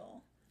you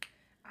feel?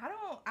 I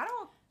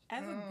don't.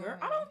 As a girl,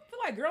 I don't feel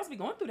like girls be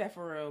going through that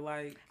for real.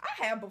 Like,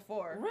 I have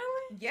before.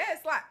 Really? Yes,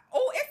 like,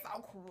 oh, it's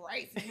so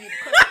crazy.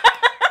 Because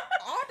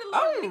all the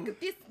little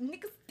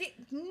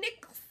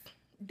niggas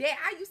that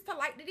I used to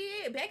like to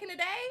do back in the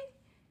day,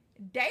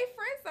 they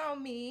friends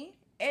on me.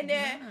 And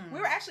then we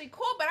were actually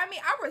cool, but I mean,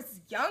 I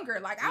was younger.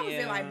 Like, I was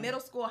in like middle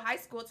school, high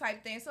school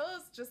type thing. So it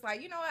was just like,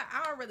 you know what?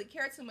 I don't really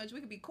care too much. We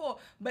could be cool.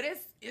 But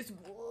it's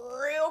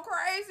real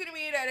crazy to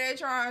me that they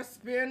trying to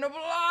spin the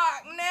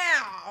block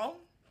now.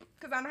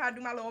 Because I know how to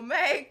do my little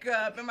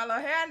makeup and my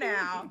little hair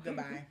now.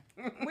 Goodbye.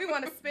 We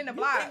want to spin the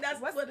block. You think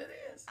that's what it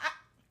is?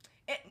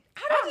 I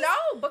don't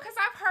know. Because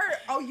I've heard,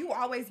 oh, you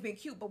always been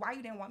cute. But why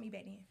you didn't want me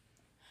back then?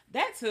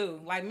 That too.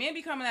 Like, men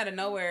be coming out of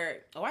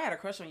nowhere. Oh, I had a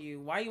crush on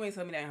you. Why you ain't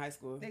tell me that in high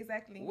school?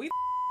 Exactly.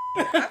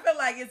 I feel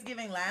like it's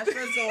giving last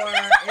resort.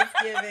 It's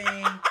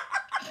giving...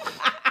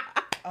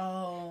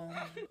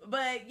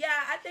 But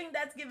yeah, I think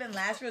that's giving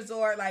last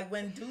resort. Like,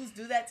 when dudes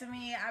do that to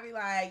me, I be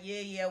like,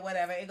 yeah,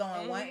 whatever. It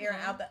going one ear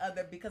and out the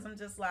other, because I'm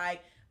just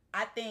like,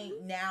 I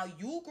think now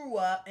you grew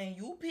up and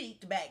you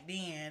peaked back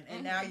then,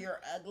 and now you're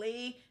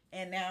ugly.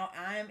 And now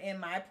I'm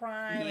in my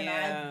prime, and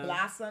I've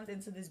blossomed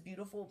into this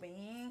beautiful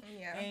being.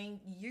 Yeah.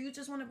 And you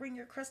just want to bring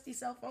your crusty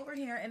self over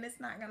here, and it's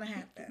not going to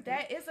happen.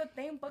 That is a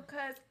thing,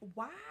 because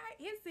why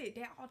is it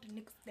that all the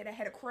niggas that I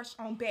had a crush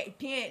on back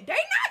then, they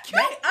not cute?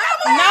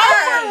 No,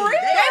 for real.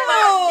 They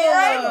look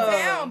right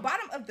down,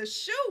 bottom of the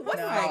shoe. What's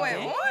going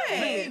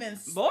on?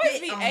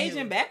 Boys be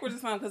aging backwards or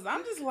something, because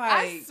I'm just like...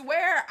 I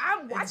swear,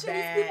 I'm watching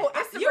these people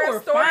Instagram you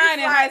were stories fine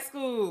in high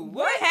school.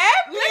 What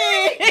happened?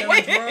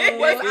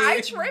 Was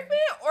I tripping?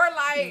 Or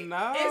like,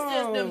 no. It's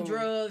just them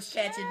drugs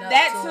catching up.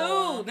 That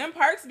too. Them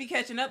perks be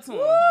catching up to them.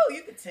 Woo,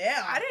 you can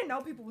tell. I didn't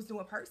know people was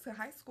doing perks in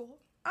high school.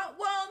 Well,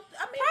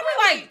 I mean,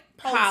 probably like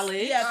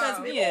college. Yeah,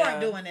 because people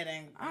weren't doing it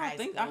in high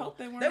school. I hope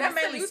they weren't. They were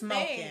mainly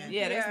smoking.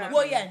 Yeah, they smoking.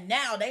 Well, yeah,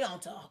 now they on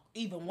to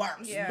even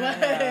worse. Yeah.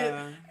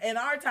 But in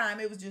our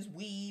time, it was just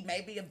weed,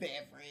 maybe a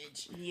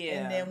beverage.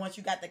 Yeah. And then once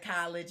you got to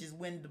college is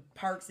when the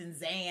perks and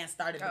Xans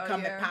started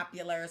becoming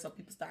popular, so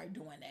people started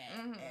doing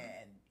that.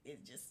 And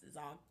it just is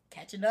all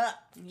catching up.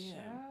 Yeah.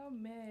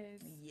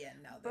 Yeah,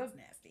 no, that's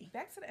nasty.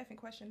 Back to the effing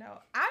question though.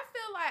 I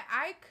feel like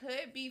I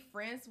could be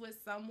friends with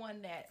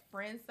someone that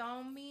friend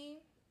zoned me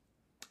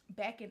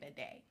back in the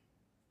day.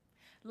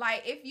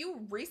 Like, if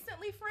you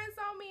recently friend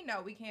zoned me,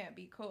 no, we can't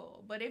be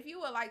cool. But if you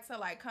would like to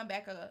like come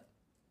back a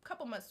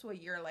couple months to a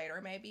year later,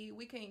 maybe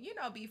we can,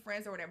 be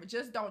friends or whatever.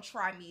 Just don't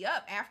try me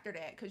up after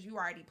that, because you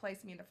already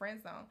placed me in the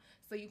friend zone.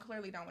 So you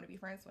clearly don't want to be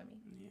friends with me.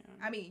 Yeah.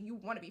 I mean, you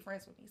want to be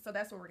friends with me. So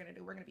that's what we're going to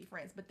do. We're going to be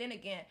friends. But then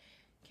again,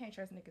 can't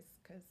trust niggas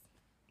because...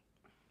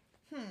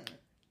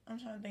 I'm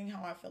trying to think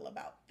how I feel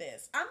about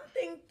this. I'm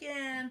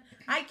thinking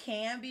I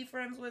can be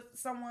friends with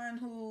someone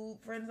who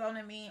friend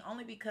zoned me,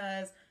 only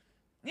because,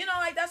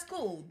 like, that's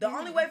cool. The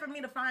only way for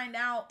me to find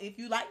out if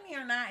you like me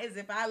or not is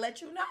if I let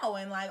you know.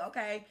 And like,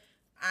 okay,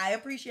 I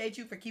appreciate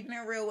you for keeping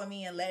it real with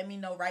me and letting me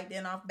know right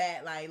then off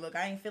bat, like, look,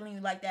 I ain't feeling you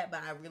like that,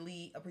 but I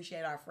really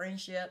appreciate our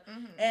friendship.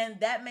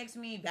 And that makes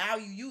me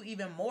value you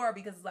even more,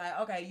 because it's like,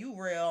 okay,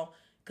 you real.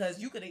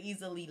 Because you could have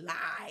easily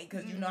lied.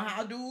 Because you know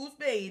how dudes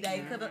be.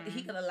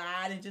 He could have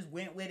lied and just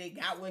went with it,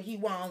 got what he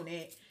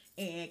wanted,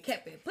 and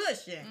kept it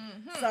pushing.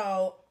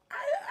 So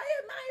I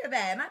admire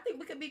that. And I think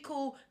we could be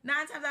cool. 9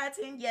 times out of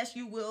 10, yes,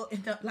 you will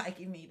end up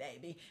liking me,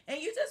 baby.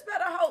 And you just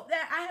better hope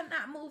that I have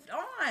not moved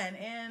on.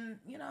 And,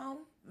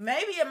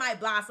 maybe it might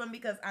blossom,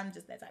 because I'm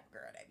just that type of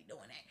girl that be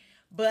doing that.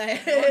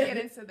 But we'll get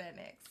into that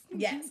next.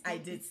 Yes, I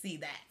did see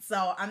that.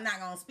 So I'm not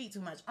going to speak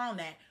too much on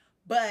that.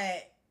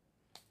 But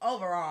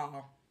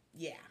overall...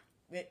 yeah,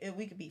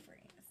 we could be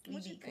friends.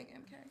 What you think,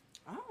 MK?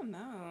 I don't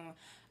know.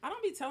 I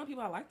don't be telling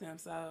people I like them,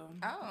 so.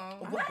 Oh,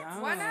 what?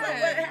 Why not? So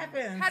what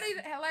happens? How do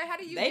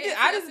you?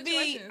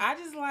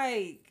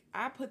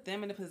 I put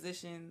them in a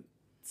position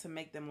to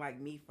make them like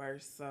me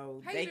first,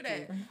 so how they you do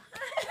that?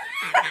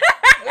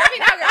 Let me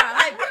know, y'all.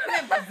 Like, put them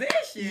in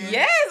position.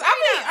 Yes,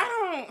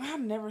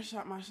 I've never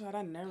shot my shot.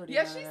 I never did.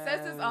 Yeah, she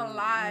says this a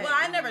lot. Well,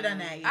 I never done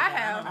that either. I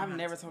have. I've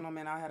never told no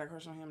man I had a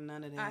crush on him.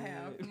 None of that. I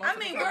have. I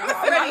mean, we're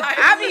already.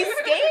 I be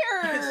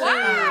scared.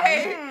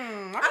 Why?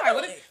 I'm like,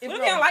 what if he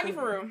don't like me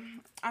for real?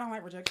 I don't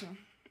like rejection.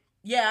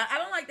 Yeah, I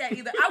don't like that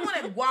either. I want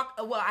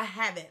to I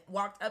haven't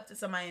walked up to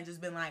somebody and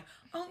just been like,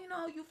 oh,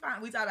 you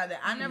fine. We talked about that.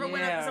 I never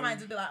went up to somebody and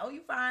just be like, oh,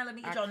 you fine. Let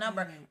me get your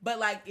number. But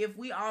like, if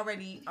we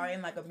already are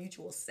in like a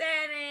mutual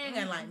setting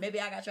and like maybe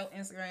I got your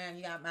Instagram,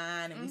 you got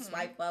mine, and we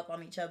swipe up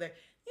on each other,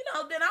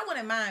 then I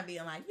wouldn't mind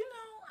being like,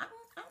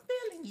 I'm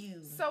feeling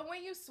you. So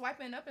when you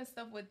swiping up and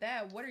stuff with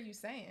that, what are you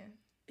saying?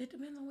 It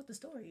depends on what the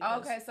story is.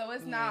 Okay, so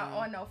it's not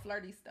on no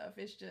flirty stuff.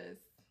 It's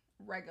just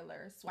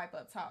regular swipe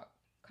up talk.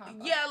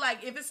 Combo. Yeah,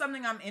 like if it's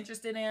something I'm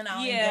interested in,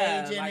 I'll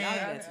engage in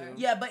it.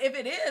 Yeah, but if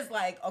it is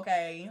like,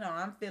 okay,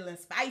 I'm feeling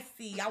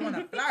spicy, I want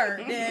to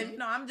flirt, then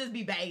I'm just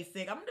be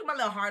basic. I'm gonna do my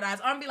little hard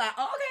eyes. I'm gonna be like,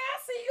 oh, okay, I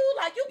see you.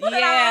 Like you put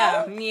it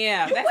on.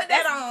 Yeah, you put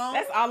that on.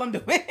 That's all I'm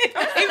doing. I'm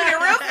keeping it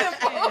real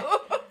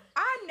simple.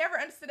 I never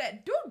understood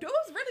that. Dudes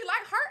really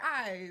like heart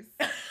eyes.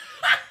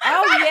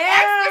 Oh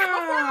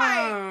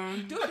yeah.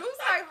 Dudes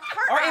like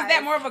heart eyes. Or is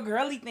that more of a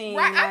girly thing?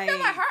 Right. I feel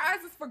like heart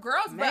eyes is for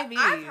girls, Maybe.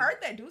 but I've heard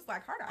that dudes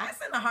like hard I eyes.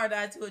 send a hard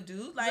eye to a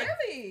dude. Like,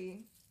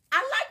 Really? I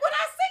like what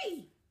I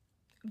see.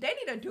 They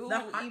need a dude The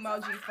hearts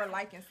emoji of for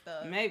liking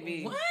stuff.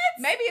 Maybe. What?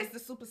 Maybe it's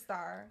the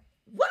superstar.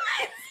 What?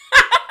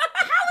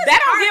 That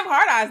don't give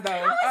hard eyes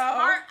though. How is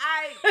hard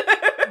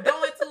eye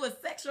going to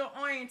a sexual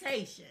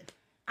orientation?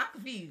 I'm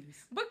confused.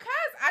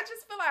 Because I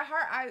just feel like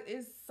hard eye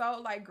is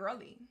so like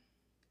girly.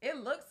 It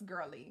looks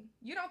girly.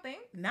 You don't think?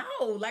 No,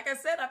 like I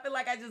said, I feel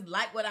like I just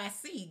like what I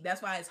see.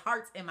 That's why it's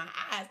hearts in my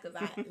eyes, because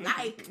I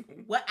like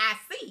what I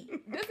see.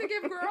 Does it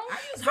give girls? I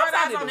use hard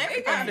eyes on Sometimes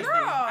it everything. do.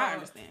 I understand. I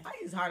understand. I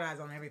use hard eyes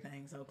on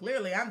everything. So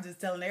clearly, I'm just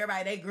telling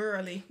everybody they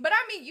girly. But I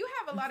mean, you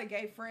have a lot of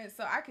gay friends,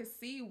 so I could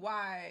see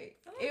why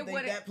it Think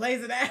wouldn't. that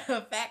plays a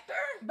factor.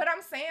 But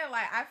I'm saying,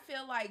 like, I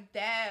feel like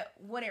that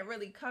wouldn't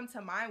really come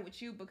to mind with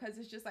you because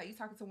it's just like you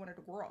talking to one of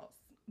the girls.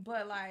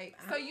 But like,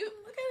 so you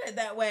look at it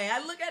that way.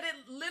 I look at it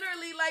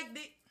literally like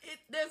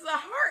there's a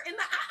heart in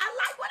the. I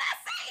like what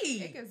I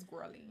see. it gets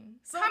girly.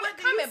 So Comment- what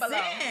do you comment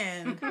below.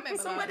 send? Comment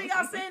So below. what do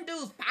y'all send,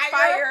 dudes?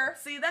 Fire.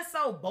 See, that's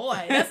so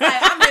boy. That's like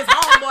I'm his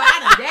homeboy. I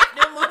done dapped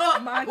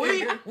them My up.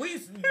 We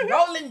nigga.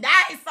 rolling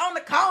dice on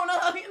the corner.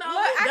 You know,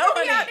 Look, I we could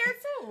doing be out it. there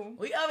too.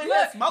 We over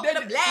here smoking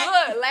the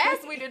black. Look,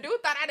 last week the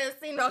dude thought I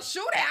didn't see no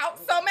shootout,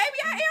 so maybe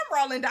I am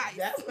rolling dice.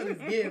 That's what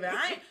it's giving.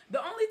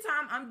 The only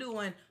time I'm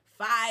doing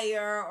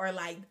fire or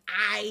like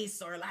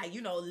ice or like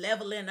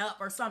leveling up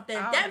or something,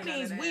 I don't that do none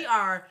means of we that.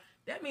 are.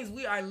 That means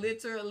we are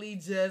literally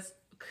just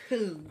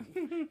cool.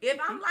 If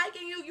I'm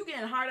liking you, you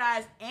getting hard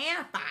eyes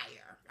and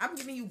fire. I'm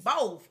giving you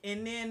both,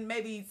 and then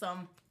maybe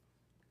some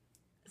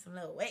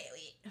little wet.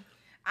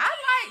 I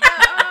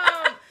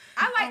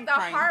like I'm the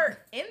crying. heart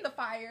in the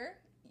fire.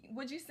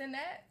 Would you send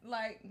that?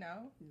 Like,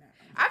 no.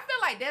 I feel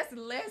like that's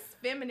less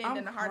feminine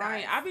than the heart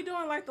eyes. I be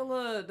doing like the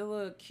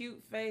little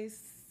cute face.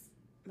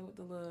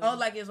 The little. Oh,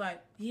 like it's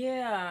like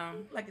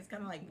it's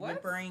kind of like What?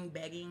 whimpering,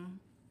 begging.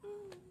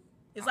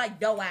 It's like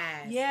doe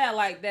eyes. yeah,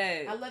 like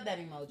that. I love that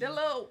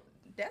emoji.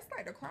 That's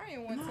like the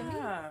crying one to me.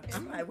 Nah.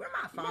 I'm like, where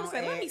my I'm phone gonna say,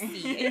 at? let me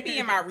see. It be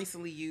in my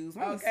recently used.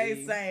 Let me Okay,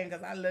 see. same,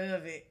 because I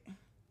love it.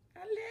 I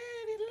love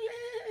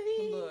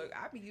it. Look,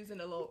 I be using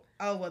a little.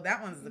 Oh, well,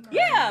 that one's the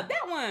Yeah,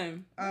 that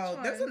one. Oh,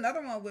 Which there's one?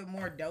 another one with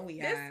more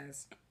doughy This-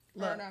 eyes.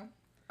 Look. Look. No.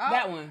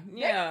 That one.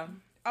 Yeah.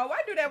 Oh,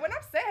 I do that when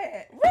I'm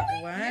sad.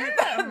 Really? What?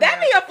 Yeah.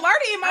 That be a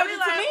flirty I emoji be to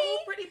like, me. ooh,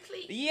 pretty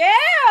please.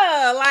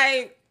 Yeah,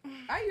 like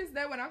I use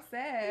that when I'm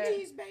sad.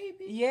 Please,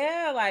 baby.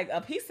 yeah, like a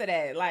piece of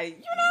that. Like,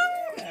 you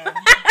know. Yeah.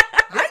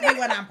 That's me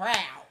when I'm proud.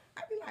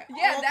 I be like,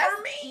 Yeah, oh, that's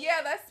for me. Yeah,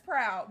 that's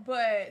proud.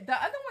 But the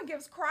other one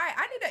gives cry.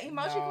 I need an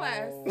emoji No.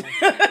 class.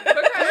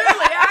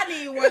 Clearly, I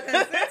need one,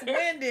 because since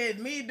when did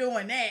me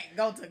doing that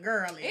go to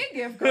girly? It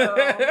gives girl.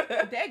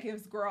 That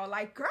gives girl.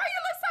 Like, girl,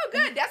 you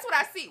look so good. That's what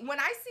I see. When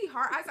I see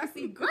heart eyes, I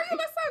see, girl, you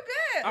look so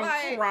good. I'm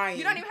like, crying.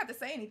 you don't even have to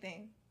say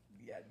anything.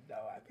 Yeah, no,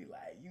 I be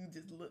like, you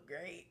just look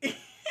great. Girl,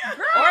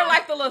 Or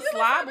like the little you look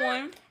slob so good.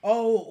 one.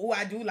 Oh,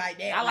 I do like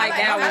that. I like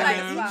that I one. like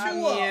the Eat slob.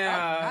 you up.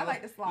 Yeah. I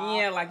like the slob.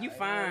 Yeah, like you We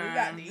fine.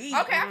 got to eat.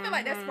 Okay, I feel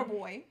like that's for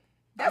boy.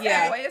 That's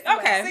Yeah. for boy. It's for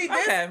Okay. boy. See,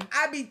 this, Okay.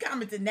 I be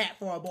commenting that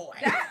for a boy.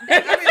 That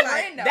I gives be like,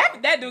 friend, though.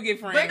 That do get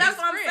friends. But that's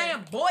what I'm friend.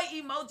 saying. Boy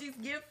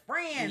emojis give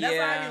friend. That's why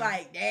I Yeah. be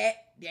like that.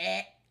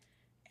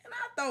 And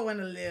I throw in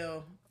a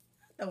little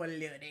that.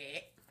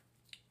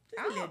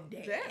 Just a little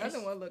dash. That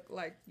other one look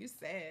like you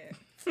sad.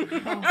 Oh,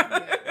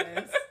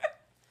 goodness.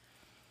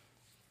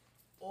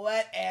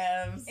 What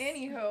else?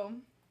 Anywho,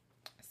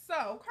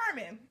 so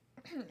Carmen,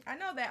 I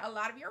know that a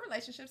lot of your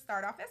relationships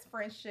start off as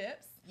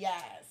friendships.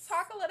 Yes.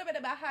 Talk a little bit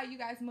about how you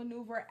guys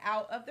maneuver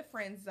out of the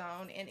friend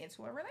zone and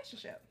into a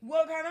relationship.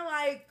 Well, kind of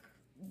like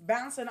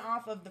bouncing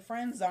off of the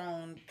friend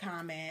zone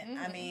comment.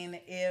 I Mhm.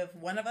 mean, if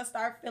one of us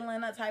start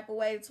feeling a type of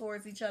way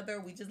towards each other,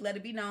 we just let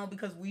it be known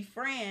because we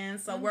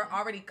friends, so we're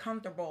already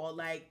comfortable.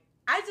 Like,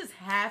 I just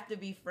have to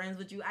be friends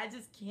with you. I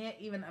just can't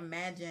even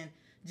imagine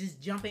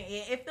just jumping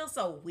in. It feels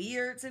so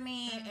weird to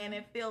me, and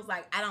it feels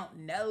like I don't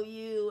know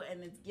you,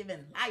 and it's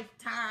given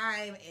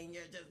lifetime, and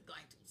you're just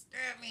going to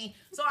disturb me.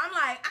 So I'm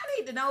like, I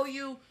need to know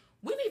you.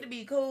 We need to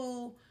be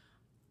cool.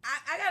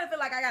 I gotta feel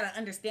like I got an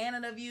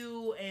understanding of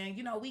you, and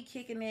we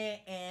kicking it,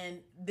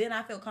 and then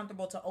I feel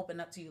comfortable to open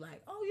up to you,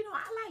 like, oh,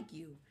 I like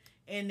you.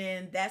 And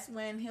then that's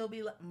when he'll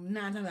be like,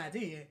 9 times out of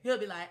 10, he'll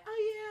be like,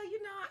 oh yeah,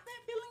 I've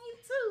been feeling you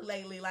too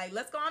lately. Like,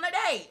 let's go on a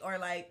date, or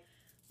like,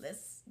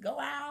 let's go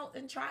out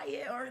and try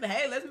it, or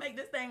hey, let's make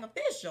this thing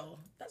official.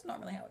 That's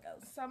normally how it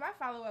goes. So my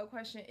follow-up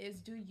question is,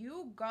 do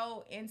you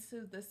go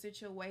into the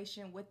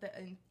situation with the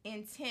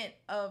intent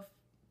of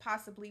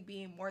possibly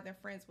being more than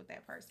friends with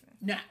that person?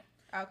 No.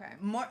 Okay.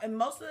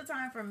 Most of the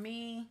time for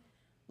me,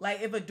 like,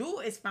 if a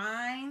dude is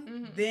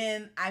fine,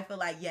 then I feel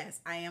like,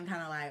 yes, I am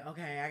kind of like,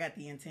 okay, I got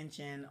the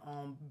intention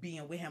on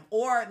being with him.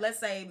 Or let's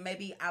say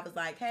maybe I was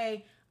like,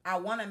 hey, I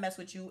want to mess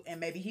with you, and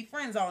maybe he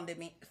friend zoned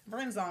me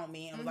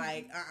and was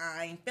like,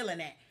 I ain't feeling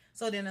that.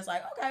 So then it's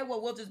like, okay,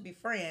 well, we'll just be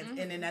friends.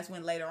 And then that's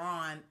when later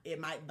on it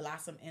might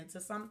blossom into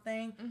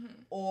something.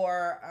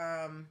 Or,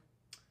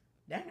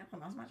 dang, I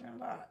lost my train of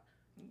thought.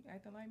 You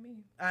acting like me.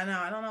 I know,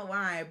 I don't know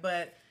why,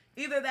 but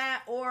either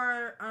that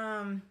or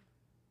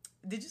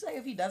Did you say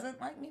if he doesn't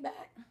like me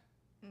back?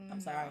 I'm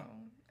sorry.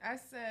 I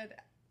said,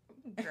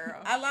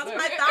 girl. I lost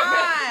my thought.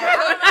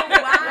 I don't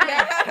know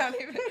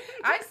why.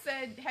 I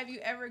said, have you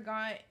ever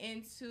gone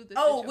into the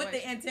situation? With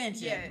the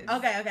intention. Yes.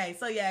 Okay.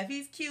 So yeah, if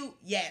he's cute,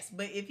 yes.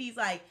 But if he's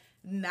like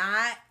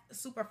not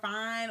super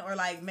fine, or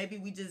like maybe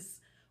we just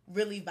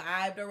really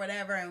vibed or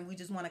whatever and we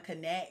just want to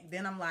connect,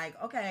 then I'm like,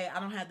 okay, I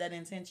don't have that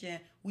intention.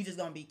 We just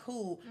gonna be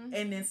cool. Mm-hmm.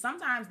 And then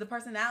sometimes the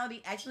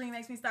personality actually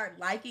makes me start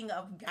liking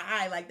a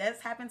guy. Like that's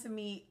happened to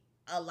me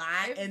a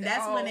lot. And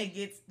that's when it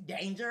gets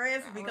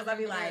dangerous because I'll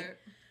be like,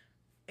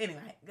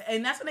 anyway,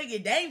 and that's when they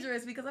get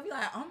dangerous because I'll be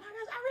like, oh my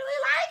gosh, I really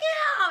like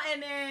him.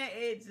 And then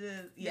it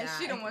just, yeah. Then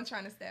she the one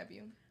trying to stab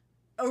you.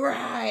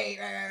 Right.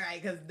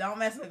 Because don't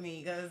mess with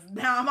me because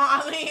now I'm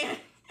all in.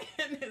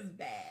 And it's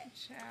bad.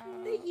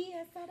 Child.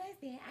 Yeah, so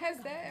that's it. Has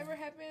that ever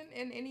happened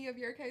in any of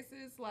your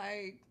cases?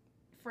 Like,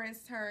 friends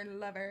turn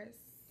lovers?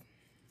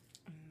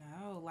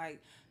 No.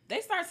 Like,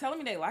 they start telling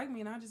me they like me,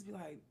 and I'll just be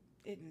like,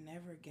 it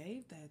never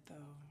gave that,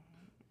 though.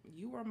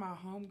 You were my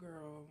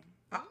homegirl.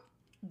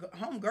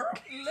 Homegirl?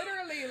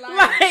 Literally,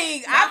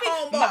 like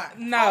homeboy.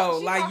 No,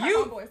 like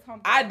you. Homeboys.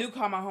 I do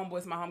call my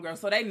homeboys my homegirl,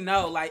 so they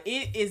know. Like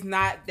it is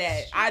not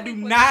that. I do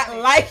not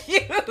like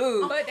you.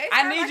 But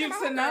I need you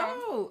to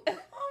know.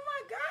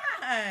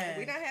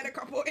 We done had a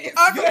couple instances.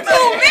 Too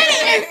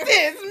many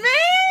instances,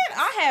 man.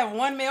 I have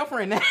one male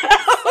friend now. So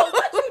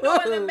what you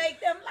doing to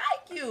make them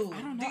like you?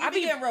 I don't know. Do you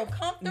be getting real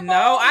comfortable?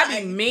 No, I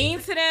be mean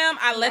to them.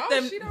 I let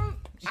them.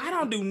 I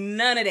don't do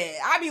none of that.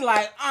 I be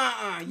like,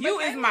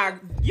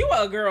 you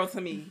a girl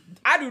to me.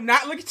 I do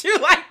not look at you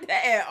like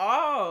that at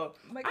all.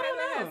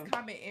 Michaela has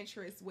common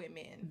interests with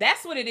men.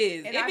 That's what it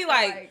is. And it be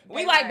like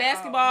we like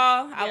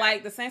basketball. Yeah. I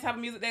like the same type of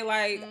music they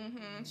like.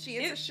 Mm-hmm. She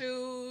into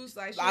shoes.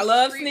 Like I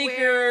love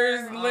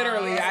sneakers.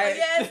 Literally,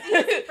 it's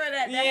easy for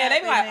that. Yeah,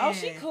 they be like, oh,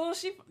 she cool.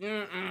 She.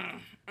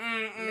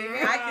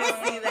 I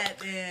can see that.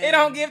 Then it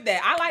don't give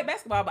that. I like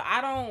basketball, but I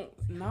don't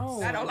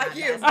know. I don't like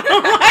you. I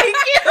don't like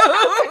you.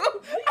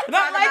 I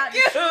don't like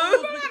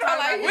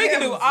you. We can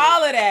do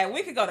all of that.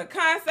 We could go to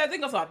concerts. We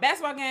can go to a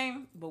basketball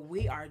game, but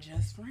we are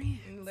just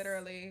friends.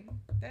 Literally,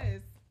 that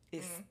is.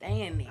 It's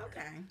staying there.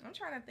 Okay. I'm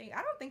trying to think.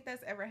 I don't think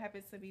that's ever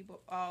happened to me, but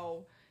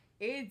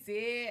it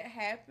did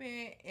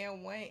happen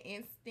in one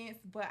instance,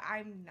 but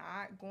I'm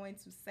not going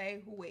to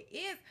say who it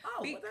is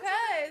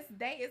because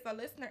they is a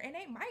listener and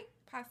they might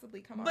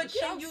possibly come on the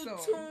show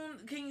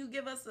soon. Can you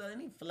give us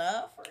any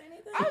fluff or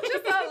anything? Oh,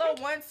 just a little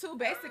 1-2.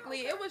 Basically,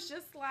 it was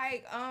just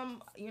like, a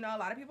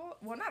lot of people.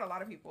 Well, not a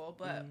lot of people,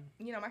 but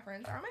my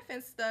friends are on my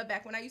Finsta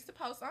back when I used to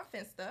post on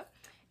Finsta.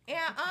 And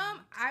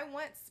I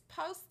once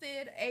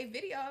posted a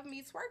video of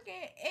me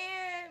twerking,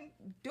 and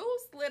dude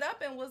slid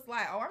up and was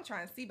like, "Oh, I'm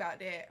trying to see about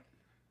that."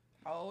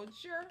 Hold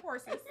your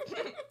horses.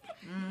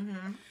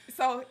 Mm-hmm.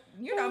 So,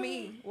 you know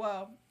me.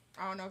 Well,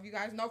 I don't know if you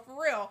guys know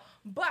for real,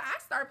 but I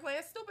started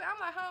playing stupid. I'm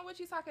like, what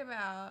you talking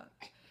about?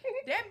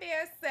 That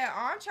man said,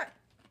 I'm trying.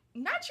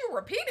 Not you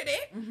repeated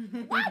it.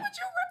 Why would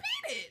you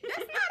repeat it?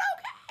 That's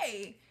not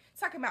okay.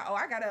 Talking about,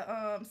 I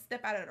gotta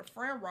step out of the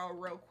friend role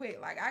real quick.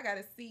 Like, I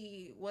gotta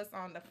see what's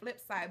on the flip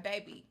side,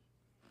 baby.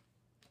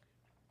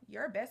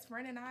 Your best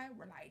friend and I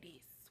were like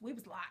this. We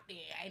was locked in.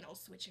 Ain't no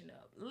switching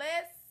up.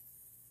 Let's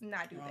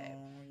not do that.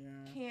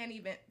 Yeah. Can't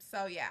even.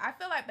 So yeah, I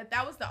feel like, but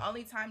that was the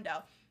only time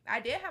though. I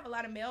did have a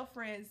lot of male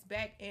friends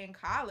back in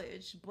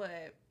college,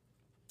 but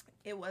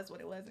it was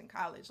what it was in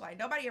college. Like,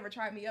 nobody ever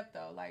tried me up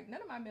though. Like,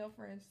 none of my male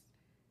friends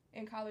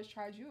in college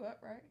tried you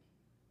up, right?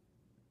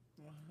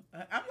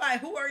 I'm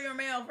like, who are your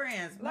male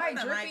friends?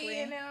 Like Drippy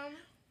and them.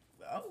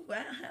 Oh,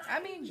 wow. I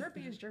mean,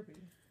 Drippy is Drippy.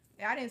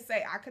 I didn't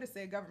say. I could have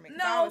said government.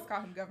 No, I always call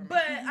him government.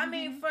 But I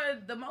mean, for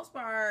the most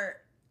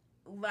part,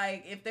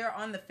 like if they're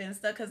on the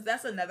Finsta, because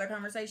that's another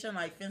conversation,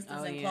 like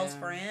Finstas and close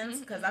friends,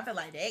 because I feel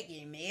like that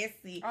get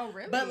messy. Oh,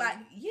 really? But like,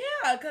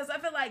 yeah, because I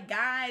feel like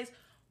guys.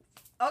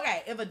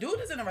 Okay, if a dude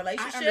is in a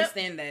relationship, I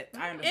understand that.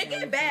 It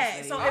get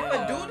bad. So if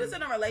a dude is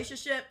in a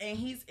relationship and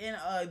he's in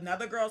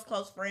another girl's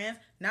close friends,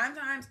 9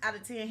 times out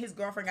of 10, his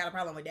girlfriend got a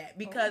problem with that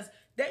because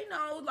they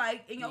know,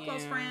 like in your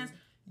close friends,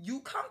 you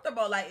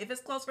comfortable. Like if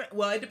it's close friends,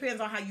 well, it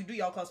depends on how you do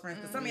your close friends.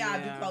 Because some of y'all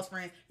do close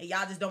friends and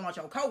y'all just don't want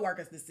your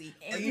coworkers to see,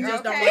 or you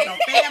just don't want your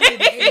family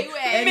to see.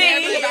 And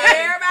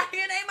everybody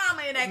and their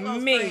mama in that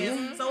close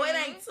friends. So it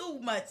ain't too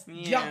much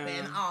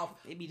jumping off.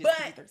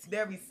 But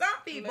there be some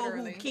people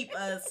who keep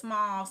a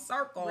small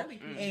circle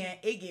and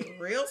it get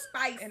real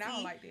spicy. And I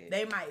don't like that.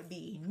 They might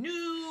be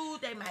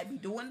nude. They might be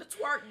doing the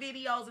twerk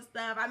videos and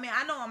stuff. I mean,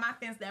 I know on my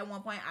fence at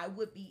one point I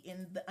would be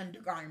in the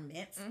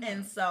undergarments,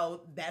 and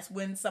so that's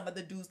when some of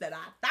the dudes that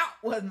I thought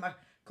was my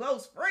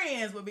close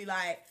friends would be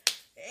like,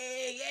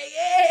 hey,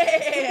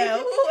 yeah.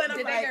 Ooh, and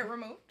Did they get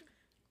removed?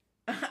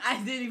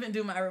 I didn't even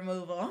do my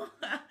removal.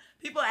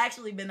 People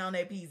actually been on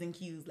their P's and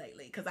Q's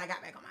lately because I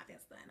got back on my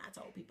Finsta and I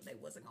told people they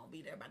wasn't going to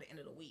be there by the end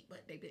of the week, but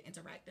they've been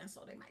interacting,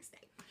 so they might stay.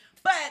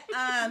 But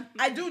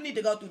I do need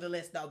to go through the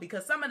list, though,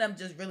 because some of them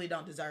just really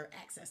don't deserve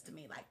access to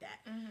me like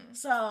that.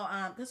 So,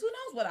 because who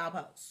knows what I'll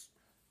post?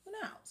 Who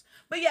knows?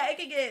 But yeah, it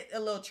can get a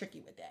little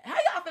tricky with that. How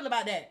y'all feel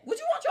about that? Would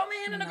you want your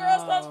man and the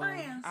girl's close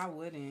friends? I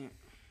wouldn't.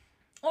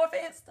 Or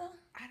Finsta?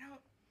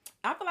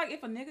 I feel like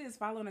if a nigga is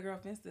following a girl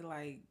Finsta,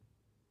 like,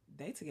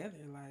 they together,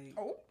 like.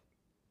 Oh,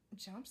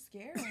 jump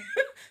scare.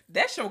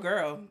 That's your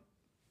girl.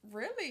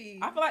 Really?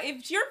 I feel like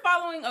if you're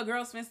following a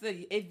girl's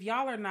Finsta, if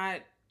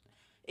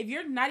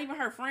you're not even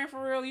her friend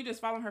for real, you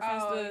just following her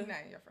Finsta. Oh, you're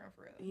not your friend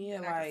for real.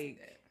 Yeah,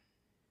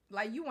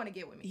 like you want to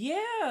get with me. Yeah.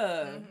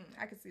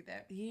 Mm-hmm. I can see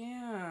that.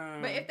 Yeah.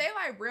 But if they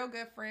like real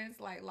good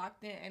friends, like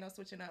locked in, ain't no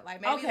switching up. Like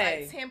maybe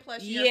like 10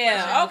 plus years.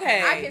 Yeah,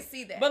 okay. I can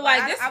see that. But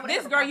like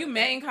this girl you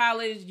met in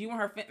college, you and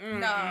her.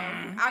 No,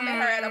 I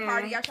met her at a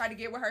party. I tried to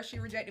get with her. She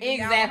rejected me.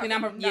 Exactly.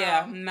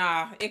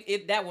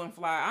 It that wouldn't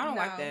fly. I don't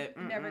like that.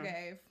 Never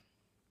gave.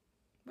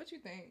 What you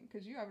think?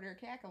 Because you over there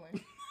cackling.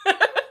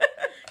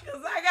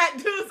 Because I got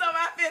dudes on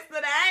my fist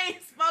that I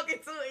ain't spoken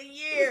to in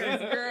years.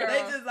 Girl. They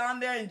just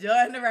on there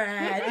enjoying the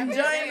ride,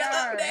 enjoying the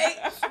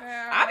update.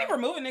 Yeah. I be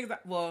removing niggas.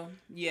 Well,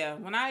 yeah.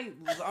 When I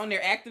was on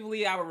there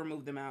actively, I would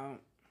remove them out.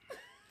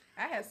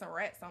 I had some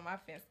rats on my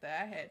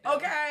Finsta.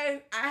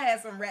 Okay, I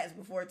had some rats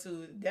before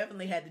too.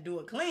 Definitely had to do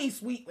a clean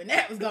sweep when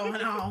that was going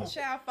on.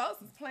 Child,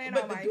 folks was playing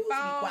but on the my dudes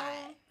phone. Be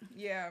quiet.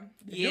 Yeah.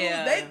 The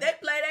dudes, they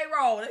play their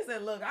role. They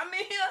said, "Look, I'm in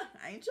here.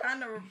 I ain't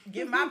trying to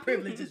get my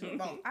privileges from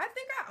folks." I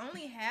think I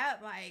only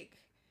had like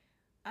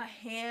a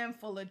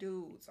handful of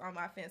dudes on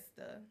my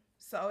Finsta,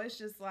 so it's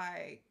just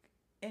like,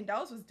 and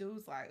those was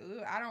dudes like,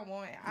 "Ooh, I don't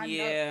want it."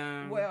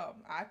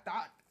 I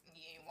thought.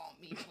 Want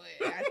me, but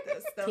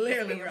the stuff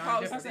clearly we're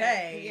on different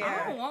page.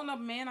 Yeah. I don't want no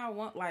man. I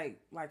want like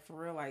for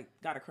real, like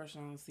got a crush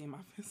on seeing my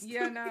Finsta.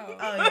 Yeah, no.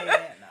 Oh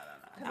yeah, no.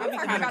 I be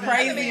kind of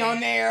crazy on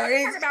there.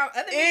 I'm talking about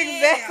other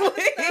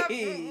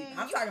exactly.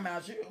 I'm talking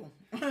about you.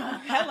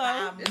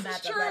 Hello, this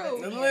is true.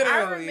 Literally.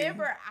 I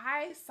remember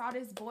I saw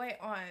this boy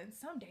on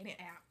some dating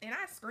app, and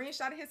I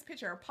screenshotted his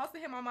picture,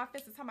 posted him on my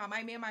Finsta, talking about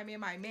my man.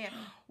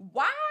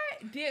 Why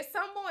did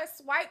someone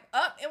swipe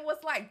up and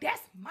was like,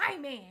 "That's my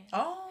man"?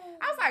 Oh,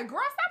 I was like, "Girl,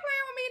 stop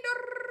playing with me."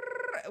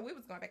 We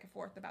was going back and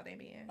forth about that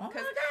man. Oh my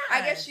gosh.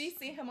 I guess she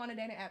seen him on a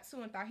dating app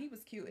too and thought he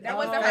was cute. That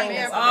wasn't her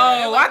man.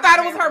 Oh, I thought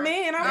it was her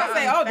man. I was gonna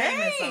say, oh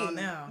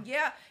dang.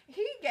 Yeah,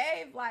 he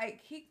gave I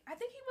think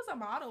he was a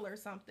model or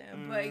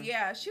something. But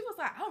yeah, she was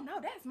like, "Oh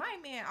no, that's my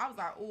man." I was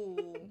like,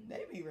 "Ooh,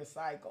 they be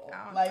recycled."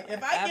 Like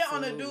if I get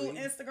on a dude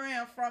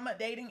Instagram from a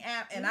dating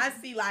app and I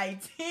see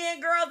like 10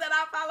 girls that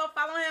I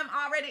follow him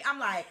already, I'm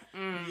like,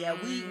 yeah,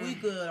 we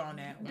good on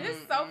that one. This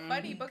is so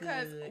funny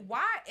because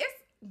why it's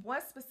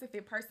one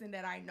specific person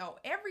that I know.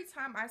 Every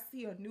time I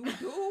see a new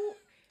dude,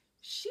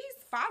 she's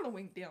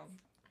following them.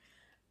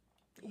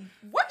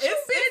 What you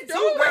been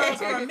doing? Girls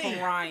for me.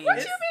 What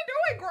you been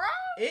doing, girl?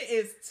 It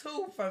is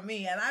 2 for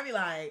me, and I be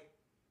like,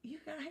 you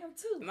got him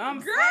too, I'm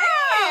girl.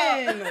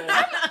 saying. I'm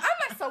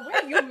like, so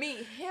where you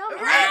meet him?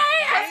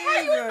 Right? That's how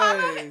you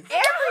follow every dude.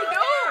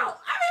 I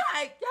be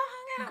like, y'all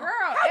hung out.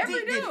 Girl, How every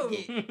deep did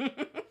it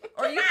get?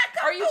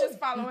 Or you just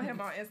following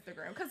him on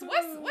Instagram? Because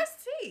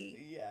what's T?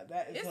 Yeah,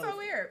 that is. It's so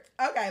weird.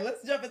 Okay,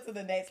 let's jump into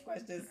the next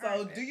question. So,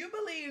 Right. do you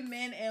believe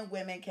men and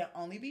women can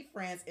only be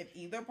friends if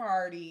either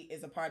party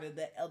is a part of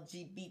the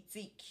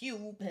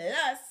LGBTQ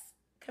plus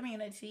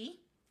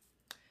community?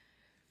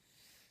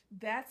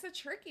 That's a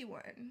tricky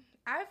one.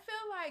 I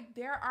feel like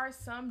there are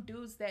some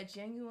dudes that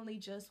genuinely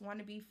just want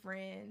to be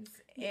friends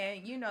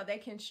and, they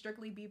can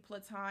strictly be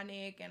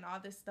platonic and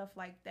all this stuff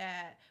like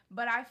that.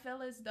 But I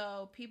feel as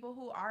though people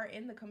who are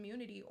in the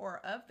community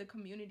or of the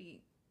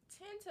community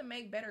tend to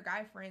make better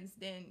guy friends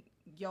than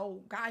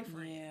guy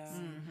friends. Yeah.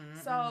 Mm-hmm,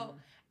 So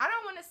I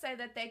don't want to say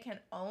that they can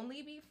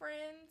only be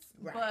friends,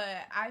 Right.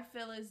 but I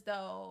feel as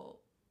though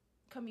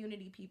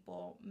community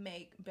people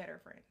make better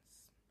friends.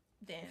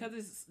 Because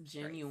it's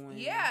genuine.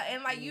 Yeah,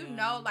 and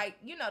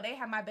they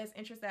have my best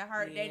interest at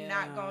heart. Yeah. They're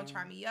not gonna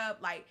try me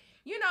up.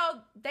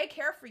 They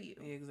care for you.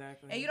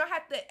 Exactly. And you don't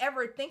have to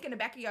ever think in the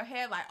back of your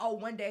head like, oh,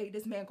 one day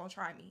this man gonna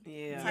try me.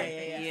 Yeah.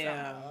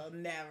 So,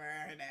 never.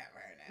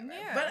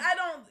 Yeah. But I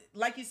don't,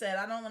 like you said,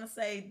 I don't want to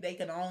say they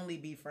can only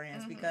be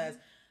friends because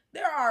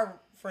there are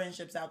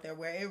friendships out there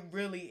where it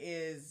really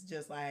is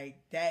just like,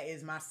 that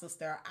is my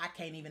sister. I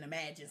can't even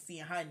imagine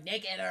seeing her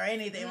naked or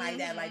anything like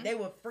that. Like, they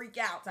would freak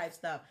out type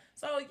stuff.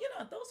 So,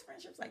 those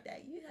friendships like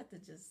that, you have to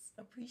just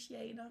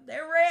appreciate them.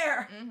 They're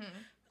rare.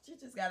 But you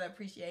just got to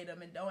appreciate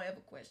them and don't ever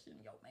question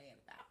your man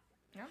about.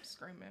 I'm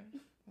screaming.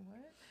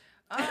 What?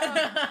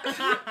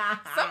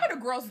 Some of the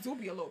girls do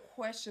be a little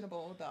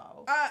questionable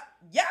though.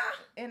 Yeah.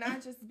 And I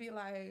just be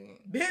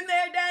like, been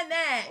there, done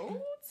that.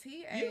 ooh,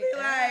 T-A-L. You be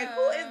like,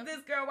 who is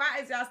this girl? Why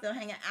is y'all still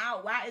hanging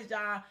out? Why is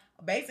y'all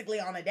basically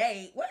on a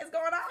date? What is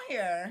going on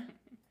here?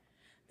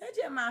 That's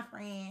just my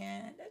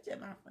friend.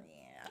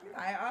 I be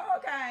like, oh,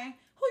 okay.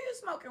 Who you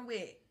smoking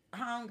with?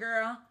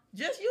 Homegirl.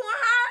 Just you and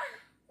her?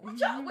 Where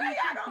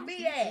y'all gonna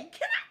be at?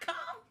 Can I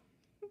come?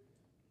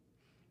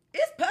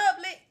 It's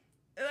public.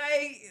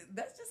 Like,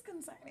 that's just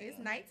concerning. It's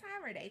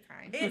nighttime or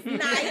daytime? It's night.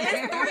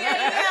 It's 3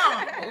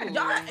 a.m.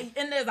 Y'all,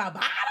 and there's a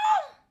bottle?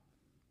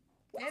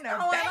 What's going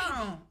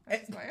on?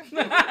 That's why.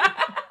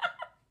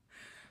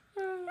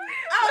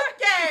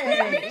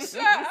 Okay.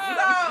 Shut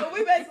up. So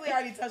we basically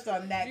already touched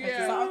on that.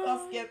 Yeah. So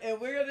I'll skip, and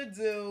we're gonna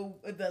do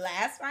the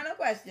last final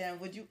question.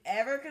 Would you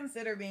ever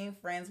consider being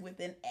friends with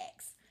an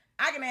ex?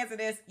 I can answer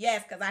this,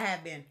 yes, because I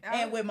have been,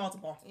 and with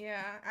multiple.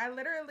 Yeah, I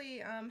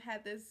literally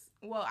had this.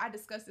 Well, I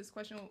discussed this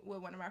question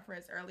with one of my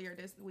friends earlier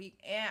this week,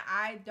 and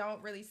I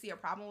don't really see a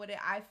problem with it.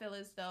 I feel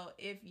as though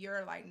if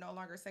you're like no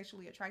longer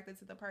sexually attracted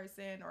to the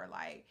person, or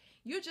like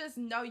you just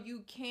know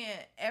you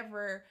can't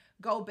ever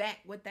go back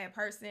with that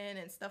person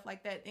and stuff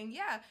like that, and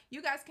yeah,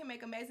 you guys can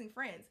make amazing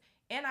friends.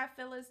 And I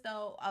feel as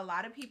though a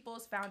lot of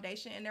people's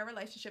foundation in their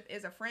relationship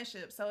is a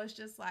friendship. So it's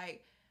just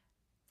like,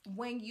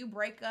 when you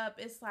break up,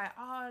 it's like,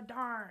 oh,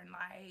 darn,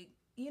 like,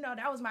 you know,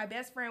 that was my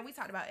best friend. We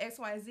talked about X,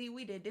 Y, and Z.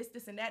 We did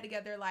this, and that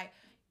together. Like,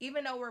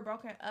 even though we're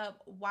broken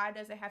up, why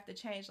does it have to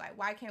change? Like,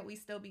 why can't we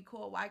still be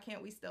cool? Why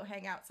can't we still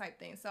hang out type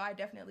thing? So I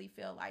definitely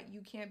feel like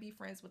you can't be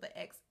friends with an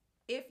ex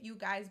if you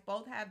guys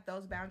both have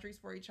those boundaries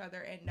for each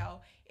other and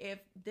know if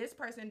this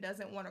person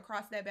doesn't want to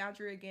cross that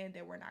boundary again,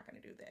 then we're not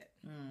going to do that.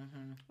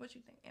 Mm-hmm. What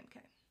you think, MK?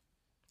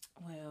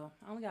 Well,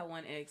 I only got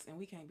one ex, and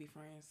we can't be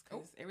friends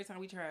because every time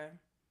we try...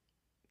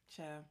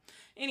 Child.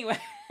 Anyway,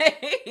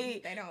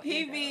 they don't.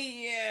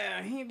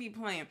 He be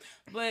playing,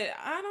 but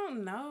I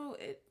don't know.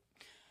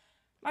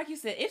 Like you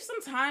said, if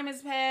some time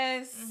has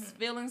passed,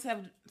 feelings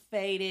have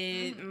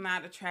faded, I'm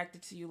not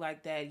attracted to you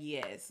like that.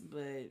 Yes,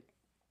 but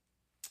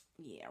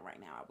yeah, right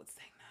now I would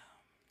say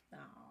no.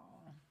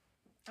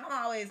 No,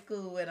 I'm always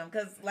cool with them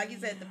because, like you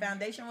said, the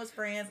foundation was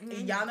friends,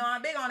 and y'all know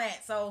I'm big on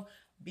that. So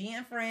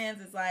being friends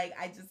is like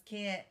I just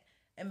can't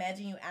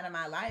imagine you out of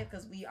my life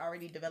because we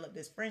already developed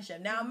this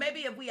friendship. Now,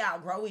 maybe if we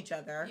outgrow each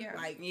other,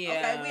 okay, we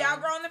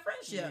outgrown the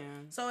friendship.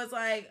 Yeah. So it's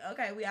like,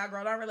 okay, we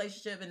outgrown our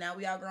relationship and now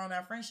we outgrown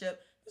our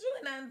friendship. There's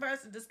really nothing for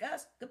us to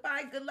discuss.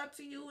 Goodbye, good luck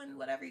to you and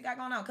whatever you got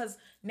going on. Because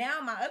now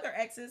my other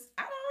exes,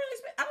 I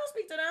don't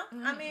speak to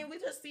them. I mean, we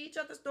just see each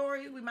other's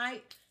stories. We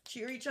might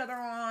cheer each other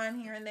on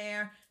here and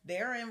there.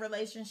 They're in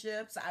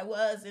relationships. I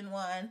was in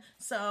one.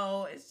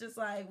 So it's just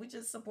like, we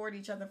just support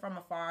each other from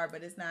afar,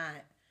 but it's not...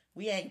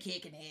 We ain't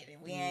kicking it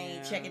and we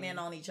ain't checking in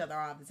on each other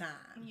all the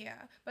time. Yeah.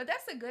 But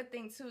that's a good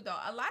thing too though.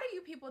 A lot of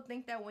you people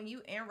think that when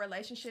you end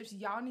relationships,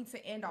 y'all need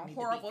to end on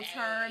horrible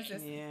terms.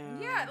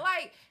 And, yeah,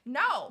 like,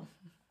 no.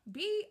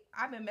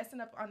 I've been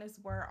messing up on this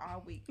word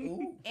all week.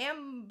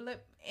 Amicable.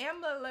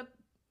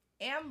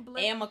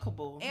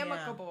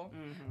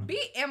 Mm-hmm. Be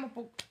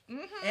amicable.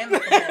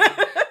 Amicable.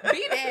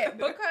 Be that,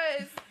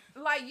 because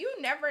like you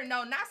never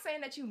know. Not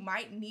saying that you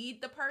might need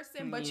the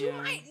person, but you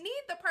might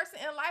need the person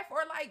in life, or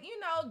like, you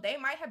know, they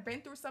might have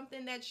been through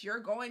something that you're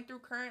going through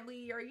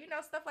currently, or you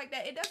know, stuff like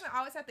that. It doesn't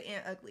always have to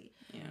end ugly.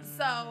 Yeah.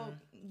 So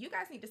you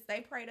guys need to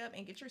stay prayed up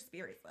and get your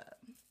spirits up.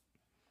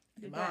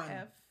 Did that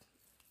F?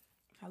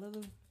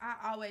 Hallelujah.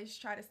 I always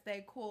try to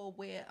stay cool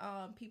with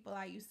people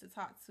I used to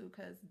talk to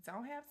because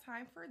don't have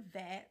time for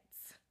that.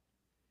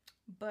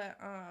 But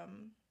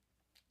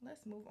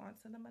let's move on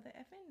to the mother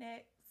effing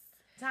next.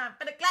 Time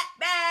for the clap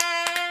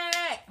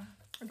back.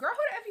 Girl,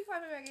 who the F you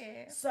clapping back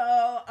at? So,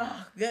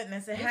 oh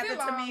goodness, it happened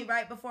to me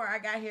right before I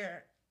got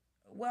here.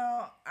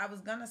 Well, I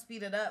was gonna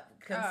speed it up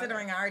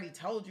considering I already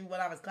told you what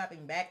I was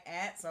clapping back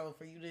at. So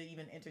for you to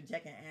even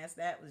interject and ask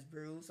that was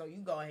rude. So you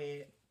go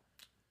ahead.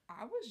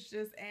 I was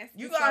just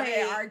asking you go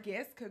ahead. That our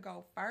guest could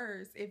go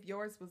first if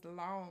yours was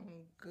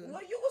long. Good.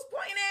 Well, you was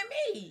pointing at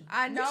me.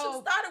 I know. You should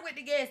have started with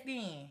the guest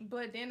then.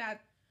 But then I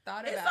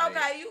thought about it. It's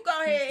okay. You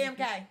go ahead,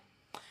 MK.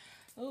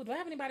 Oh, do I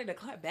have anybody to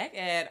clap back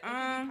at? It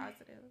can be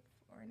positive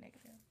or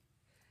negative.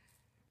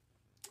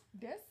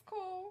 That's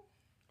cool.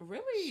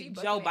 Really?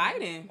 Joe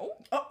Biden.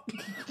 Oh.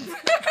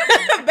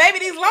 Baby,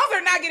 these loans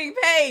are not getting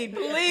paid.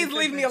 Please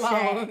leave me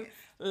alone.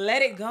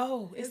 Let it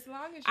go. As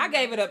long as I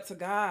gave it up to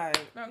God.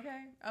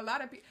 Okay. A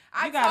lot of people.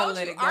 You gotta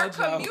let it go, our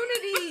Joe.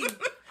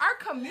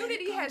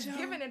 community has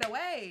given it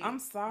away. I'm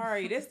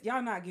sorry.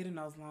 Y'all not getting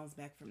those loans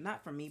back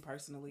not from me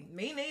personally.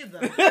 Me neither.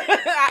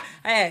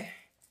 Hey.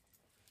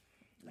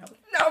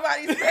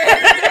 Nobody's saying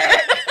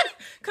that.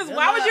 Because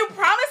why would you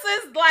promise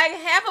us like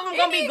half of them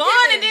gonna be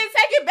gone and then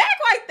take it back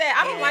like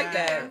that? I don't like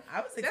that. I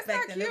was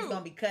expecting it was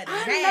gonna be cut in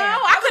half. No,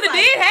 I could have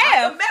did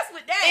half. I mess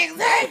with that.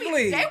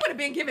 Exactly. They would have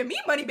been giving me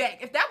money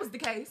back if that was the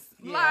case.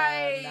 It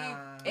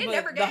but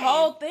never gave. The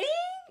whole thing?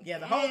 Yeah,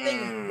 the whole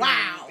thing.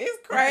 Wow,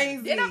 it's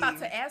crazy. Then I'm about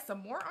to add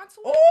some more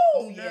onto it.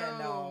 Oh yeah,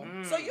 no.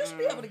 So you should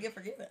be able to get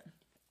forgiven.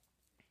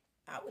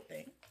 I would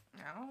think.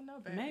 I don't know,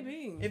 baby.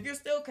 Maybe. If you're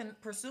still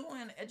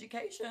pursuing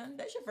education,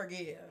 they should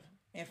forgive.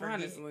 And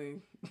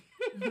honestly.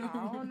 I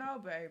don't know,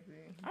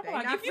 baby. I'm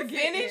like, if you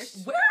finish,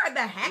 where are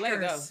the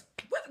hackers?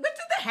 What did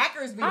the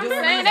hackers be doing? I'm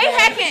saying they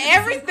hacking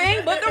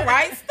everything but the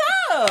right stuff.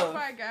 Oh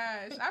my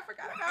gosh. I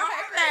forgot about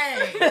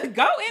hackers.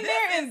 Go in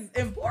there and it's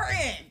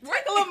important.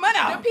 Take a little money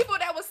out. The people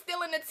that was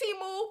stealing the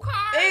Temu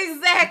cars.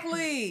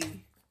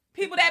 Exactly.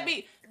 People that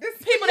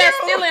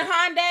stealing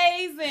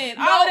Hyundais and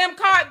all of them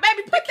cars.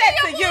 Baby, put that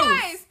to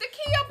use. The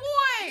Kia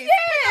boys. Yes.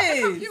 Pick up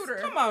the computer.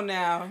 Come on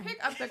now.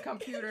 Pick up the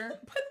computer.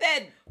 Put that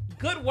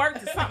good work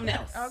to something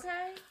else.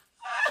 Okay.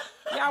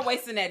 Y'all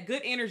wasting that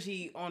good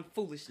energy on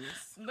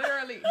foolishness.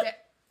 Literally.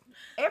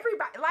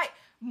 Everybody, like,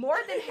 more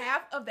than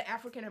half of the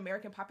African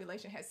American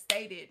population has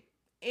stated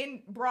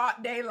in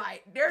broad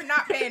daylight they're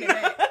not paying it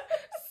back.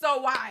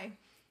 So why?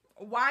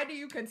 Why do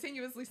you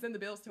continuously send the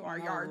bills to our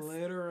yards?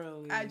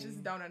 Literally. I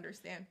just don't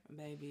understand.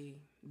 Baby,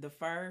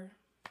 defer.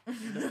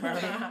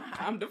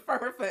 I'm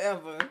deferred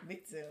forever. Me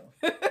too.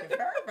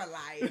 Defer for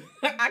life.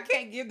 I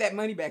can't give that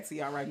money back to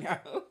y'all right now.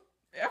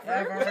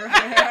 Ever.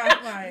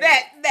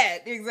 That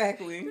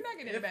exactly. You're not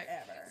getting it back.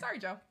 Ever. Sorry,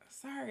 Joe.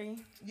 Sorry.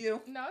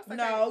 You. No, it's okay.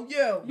 No,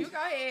 you. You go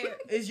ahead.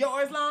 Is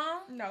yours long?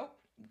 Nope.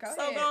 Go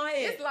So ahead. go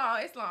ahead. It's long.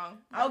 It's long.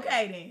 Go Okay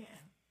ahead. then.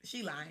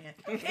 She lying.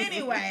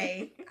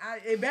 Anyway,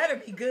 it better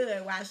be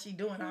good while she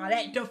doing all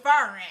that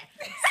deferring.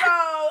 So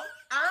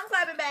I'm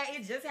clapping back.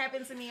 It just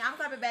happened to me. I'm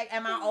clapping back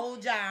at my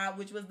old job,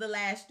 which was the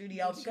Lash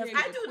Studio, She because ain't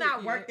I even do quit not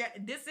yet. work there.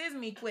 This is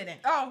me quitting.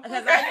 Oh,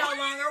 Because okay. I no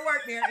longer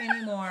work there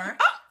anymore.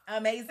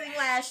 Amazing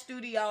Lash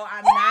Studio.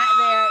 I'm not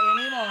there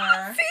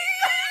anymore.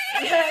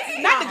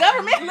 Not the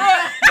government.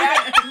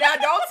 Now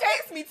don't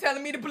text me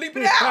telling me to bleep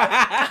it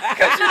out.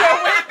 Because you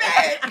don't went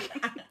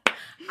back.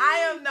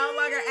 I am no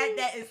longer at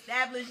that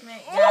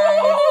establishment,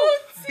 guys.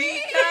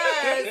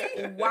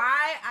 Because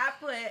why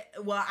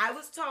I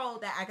was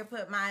told that I could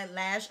put my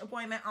lash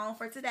appointment on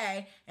for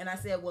today. And I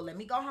said, well, let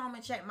me go home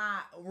and check my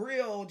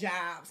real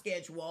job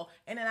schedule.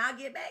 And then I'll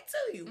get back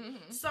to you.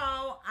 Mm-hmm. So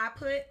I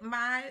put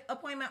my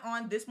appointment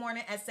on this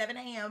morning at 7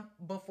 a.m.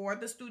 before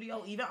the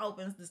studio even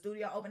opens. The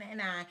studio open at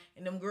 9.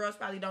 And them girls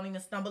probably don't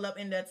even stumble up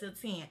in there till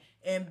 10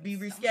 and be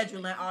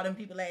rescheduling all them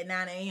people at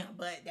 9 a.m.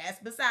 But that's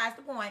besides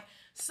the point.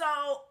 So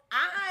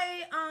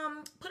I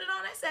put it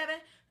on at 7.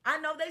 I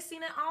know they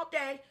seen it all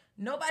day.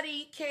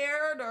 Nobody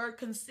cared or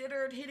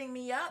considered hitting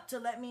me up to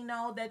let me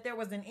know that there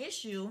was an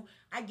issue.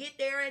 I get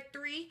there at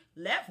 3,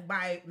 left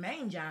my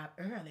main job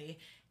early,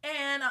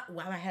 and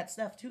I had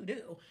stuff to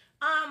do.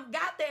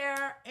 Got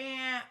there,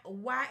 and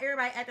why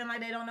everybody acting like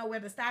they don't know where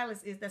the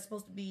stylist is that's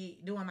supposed to be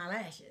doing my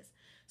lashes.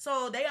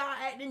 So they all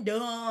acting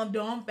dumb,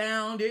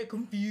 dumbfounded,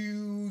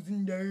 confused,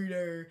 and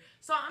dirty.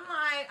 So I'm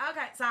like,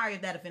 okay, sorry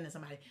if that offended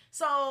somebody.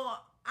 So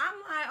I'm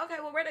like,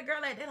 okay, well, where the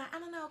girl at? They're like, I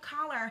don't know,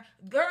 call her.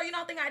 Girl, you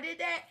don't think I did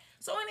that?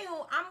 So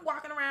anywho, I'm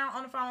walking around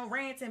on the phone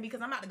ranting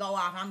because I'm about to go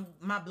off.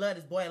 My blood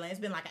is boiling. It's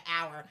been like an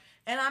hour.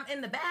 And I'm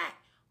in the back.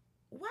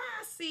 Why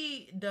I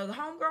see the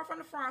homegirl from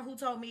the front who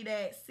told me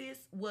that sis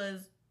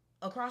was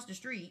across the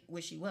street,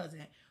 which she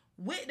wasn't,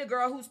 with the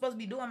girl who's supposed to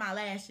be doing my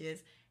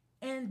lashes.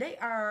 And they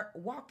are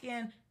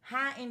walking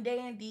high and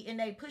dandy in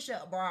they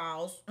push-up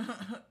bras,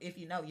 if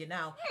you know, you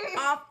know,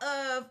 off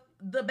of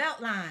the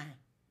belt line.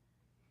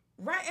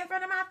 Right in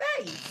front of my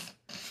face.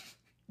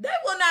 They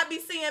will not be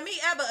seeing me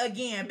ever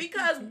again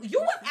because you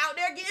was out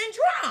there getting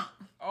drunk.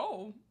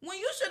 Oh. When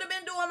you should have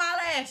been doing my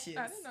lashes.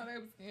 I didn't know they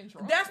was getting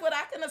drunk. That's what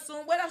I can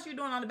assume. What else you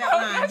doing on the belt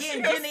line?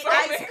 Getting Jenny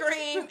ice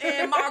cream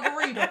and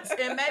margaritas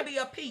and maybe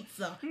a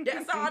pizza.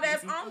 That's all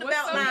that's on the What's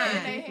belt something line.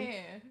 in their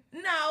hand?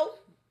 No,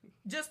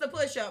 just a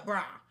push-up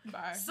bra.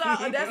 Bye. So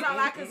that's all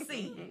I could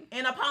see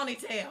in a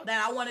ponytail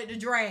that I wanted to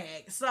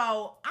drag.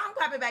 So I'm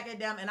clapping back at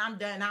them and I'm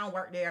done. I don't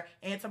work there.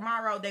 And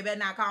tomorrow they better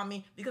not call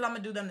me because I'm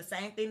going to do them the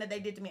same thing that they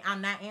did to me.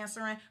 I'm not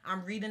answering.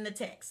 I'm reading the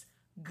text.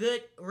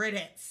 Good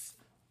riddance.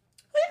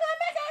 Who you clapping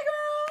back at,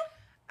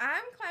 girl?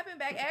 I'm clapping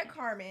back at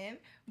Carmen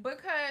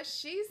because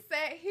she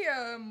sat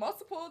here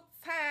multiple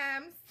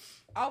times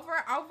over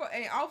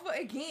and over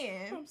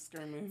again I'm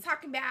screaming.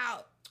 talking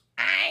about,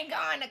 I ain't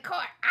going to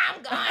court. I'm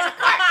going to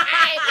court.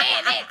 I ain't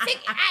paying that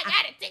ticket. I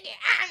got a ticket.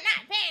 I'm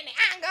not paying it.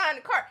 I'm going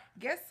to court.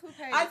 Guess who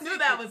paid I the knew ticket?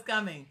 that was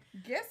coming.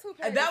 Guess who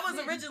paid That the was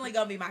ticket? originally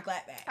going to be my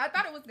clapback. I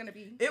thought it was going to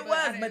be. It I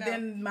was, didn't but know.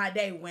 then my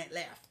day went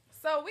left.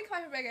 So we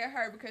clapping back at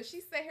her because she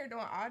sat here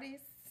doing all these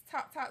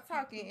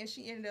talking and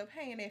she ended up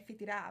paying that $50.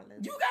 You got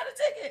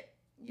a ticket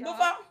Y'all,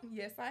 before?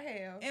 Yes, I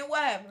have. And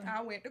what happened?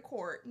 I went to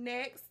court.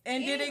 Next.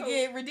 And did it Anywho.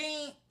 get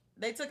redeemed?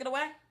 They took it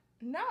away?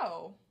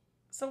 No.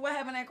 So what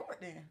happened at court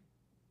then?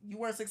 You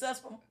weren't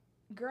successful?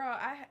 Girl,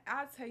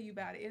 I'll tell you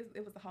about it.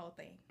 It was the whole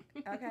thing.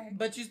 Okay.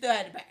 But you still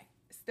had to pay.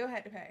 Still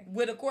had to pay.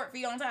 With a court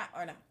fee on top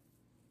or no?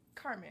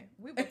 Carmen,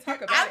 we will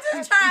talk about I'm it.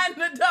 just trying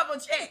to double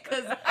check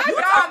because you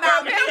don't talking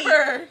about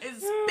remember. me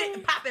is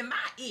spit popping my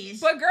ish.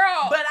 But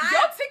girl, But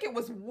your ticket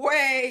was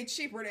way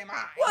cheaper than mine.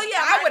 well, yeah,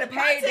 I would have my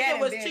paid that. ticket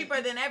and was then-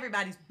 cheaper than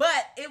everybody's,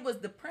 but it was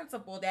the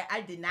principle that I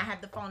did not have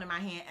the phone in my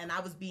hand and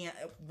I was being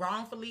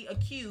wrongfully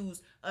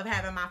accused of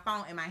having my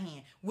phone in my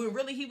hand. When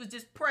really he was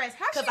just pressed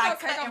How she because I gonna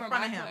take cut in over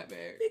front my of him.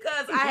 clapback?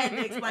 Because I had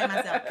to explain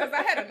myself. Because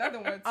I had another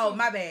one too. Oh,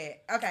 my bad.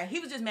 Okay, he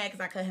was just mad because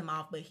I cut him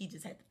off, but he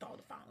just had to throw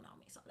the phone on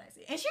me, so that's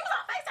it. And she was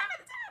on FaceTime at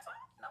the time, so I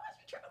don't know why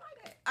she tripping like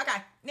that.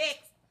 Okay,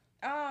 next.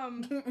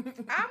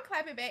 I'm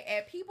clapping back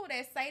at people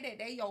that say that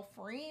they your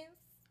friends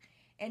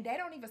and they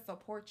don't even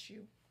support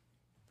you.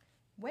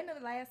 When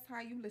the last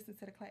time you listened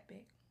to the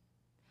clapback?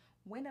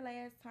 When the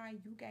last time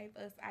you gave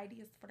us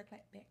ideas for the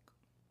clapback?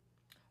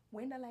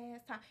 When the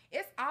last time?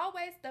 It's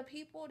always the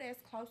people that's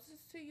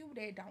closest to you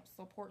that don't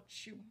support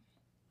you.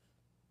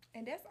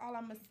 And that's all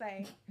I'm going to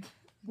say.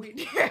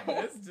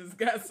 This just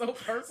got so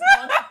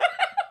personal.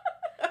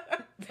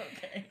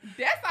 Okay.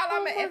 That's all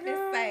I'm Oh going my to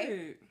effing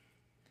say. God.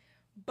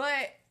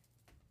 But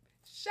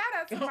Shout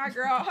out to my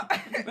girl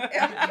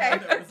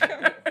MK.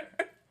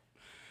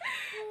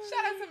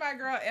 Shout out to my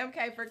girl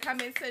MK for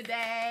coming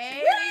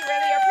today. We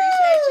really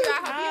appreciate you. I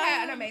hope you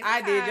had an amazing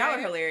time. did. Y'all are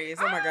hilarious.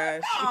 Oh my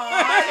gosh.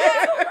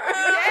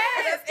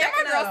 Yes, and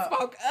my girl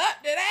spoke up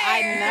today.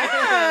 I know.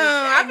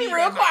 I be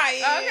real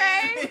quiet.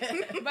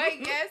 Okay. But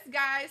yes,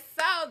 guys,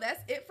 so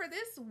that's it for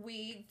this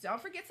week.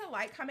 Don't forget to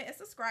like, comment, and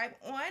subscribe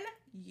on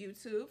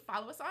YouTube.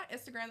 Follow us on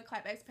Instagram. The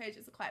Clapbacks page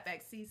is the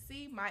Clapback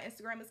CC. My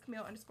Instagram is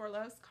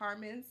Camille_loves.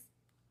 Carmen's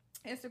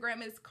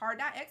Instagram is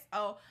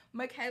car.xo.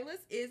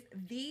 Michaela's is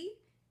the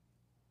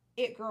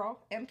It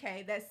Girl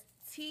MK. That's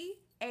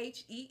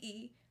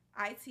TheeitGirl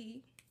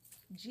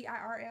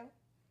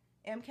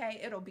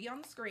MK. It'll be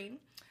on the screen.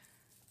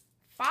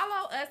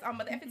 Follow us on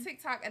motherfucking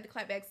TikTok at the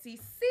Clapback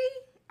CC.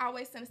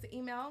 Always send us an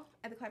email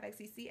at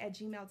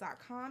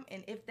theclapbackcc@gmail.com.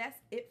 And if that's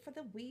it for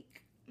the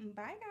week,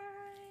 bye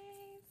guys.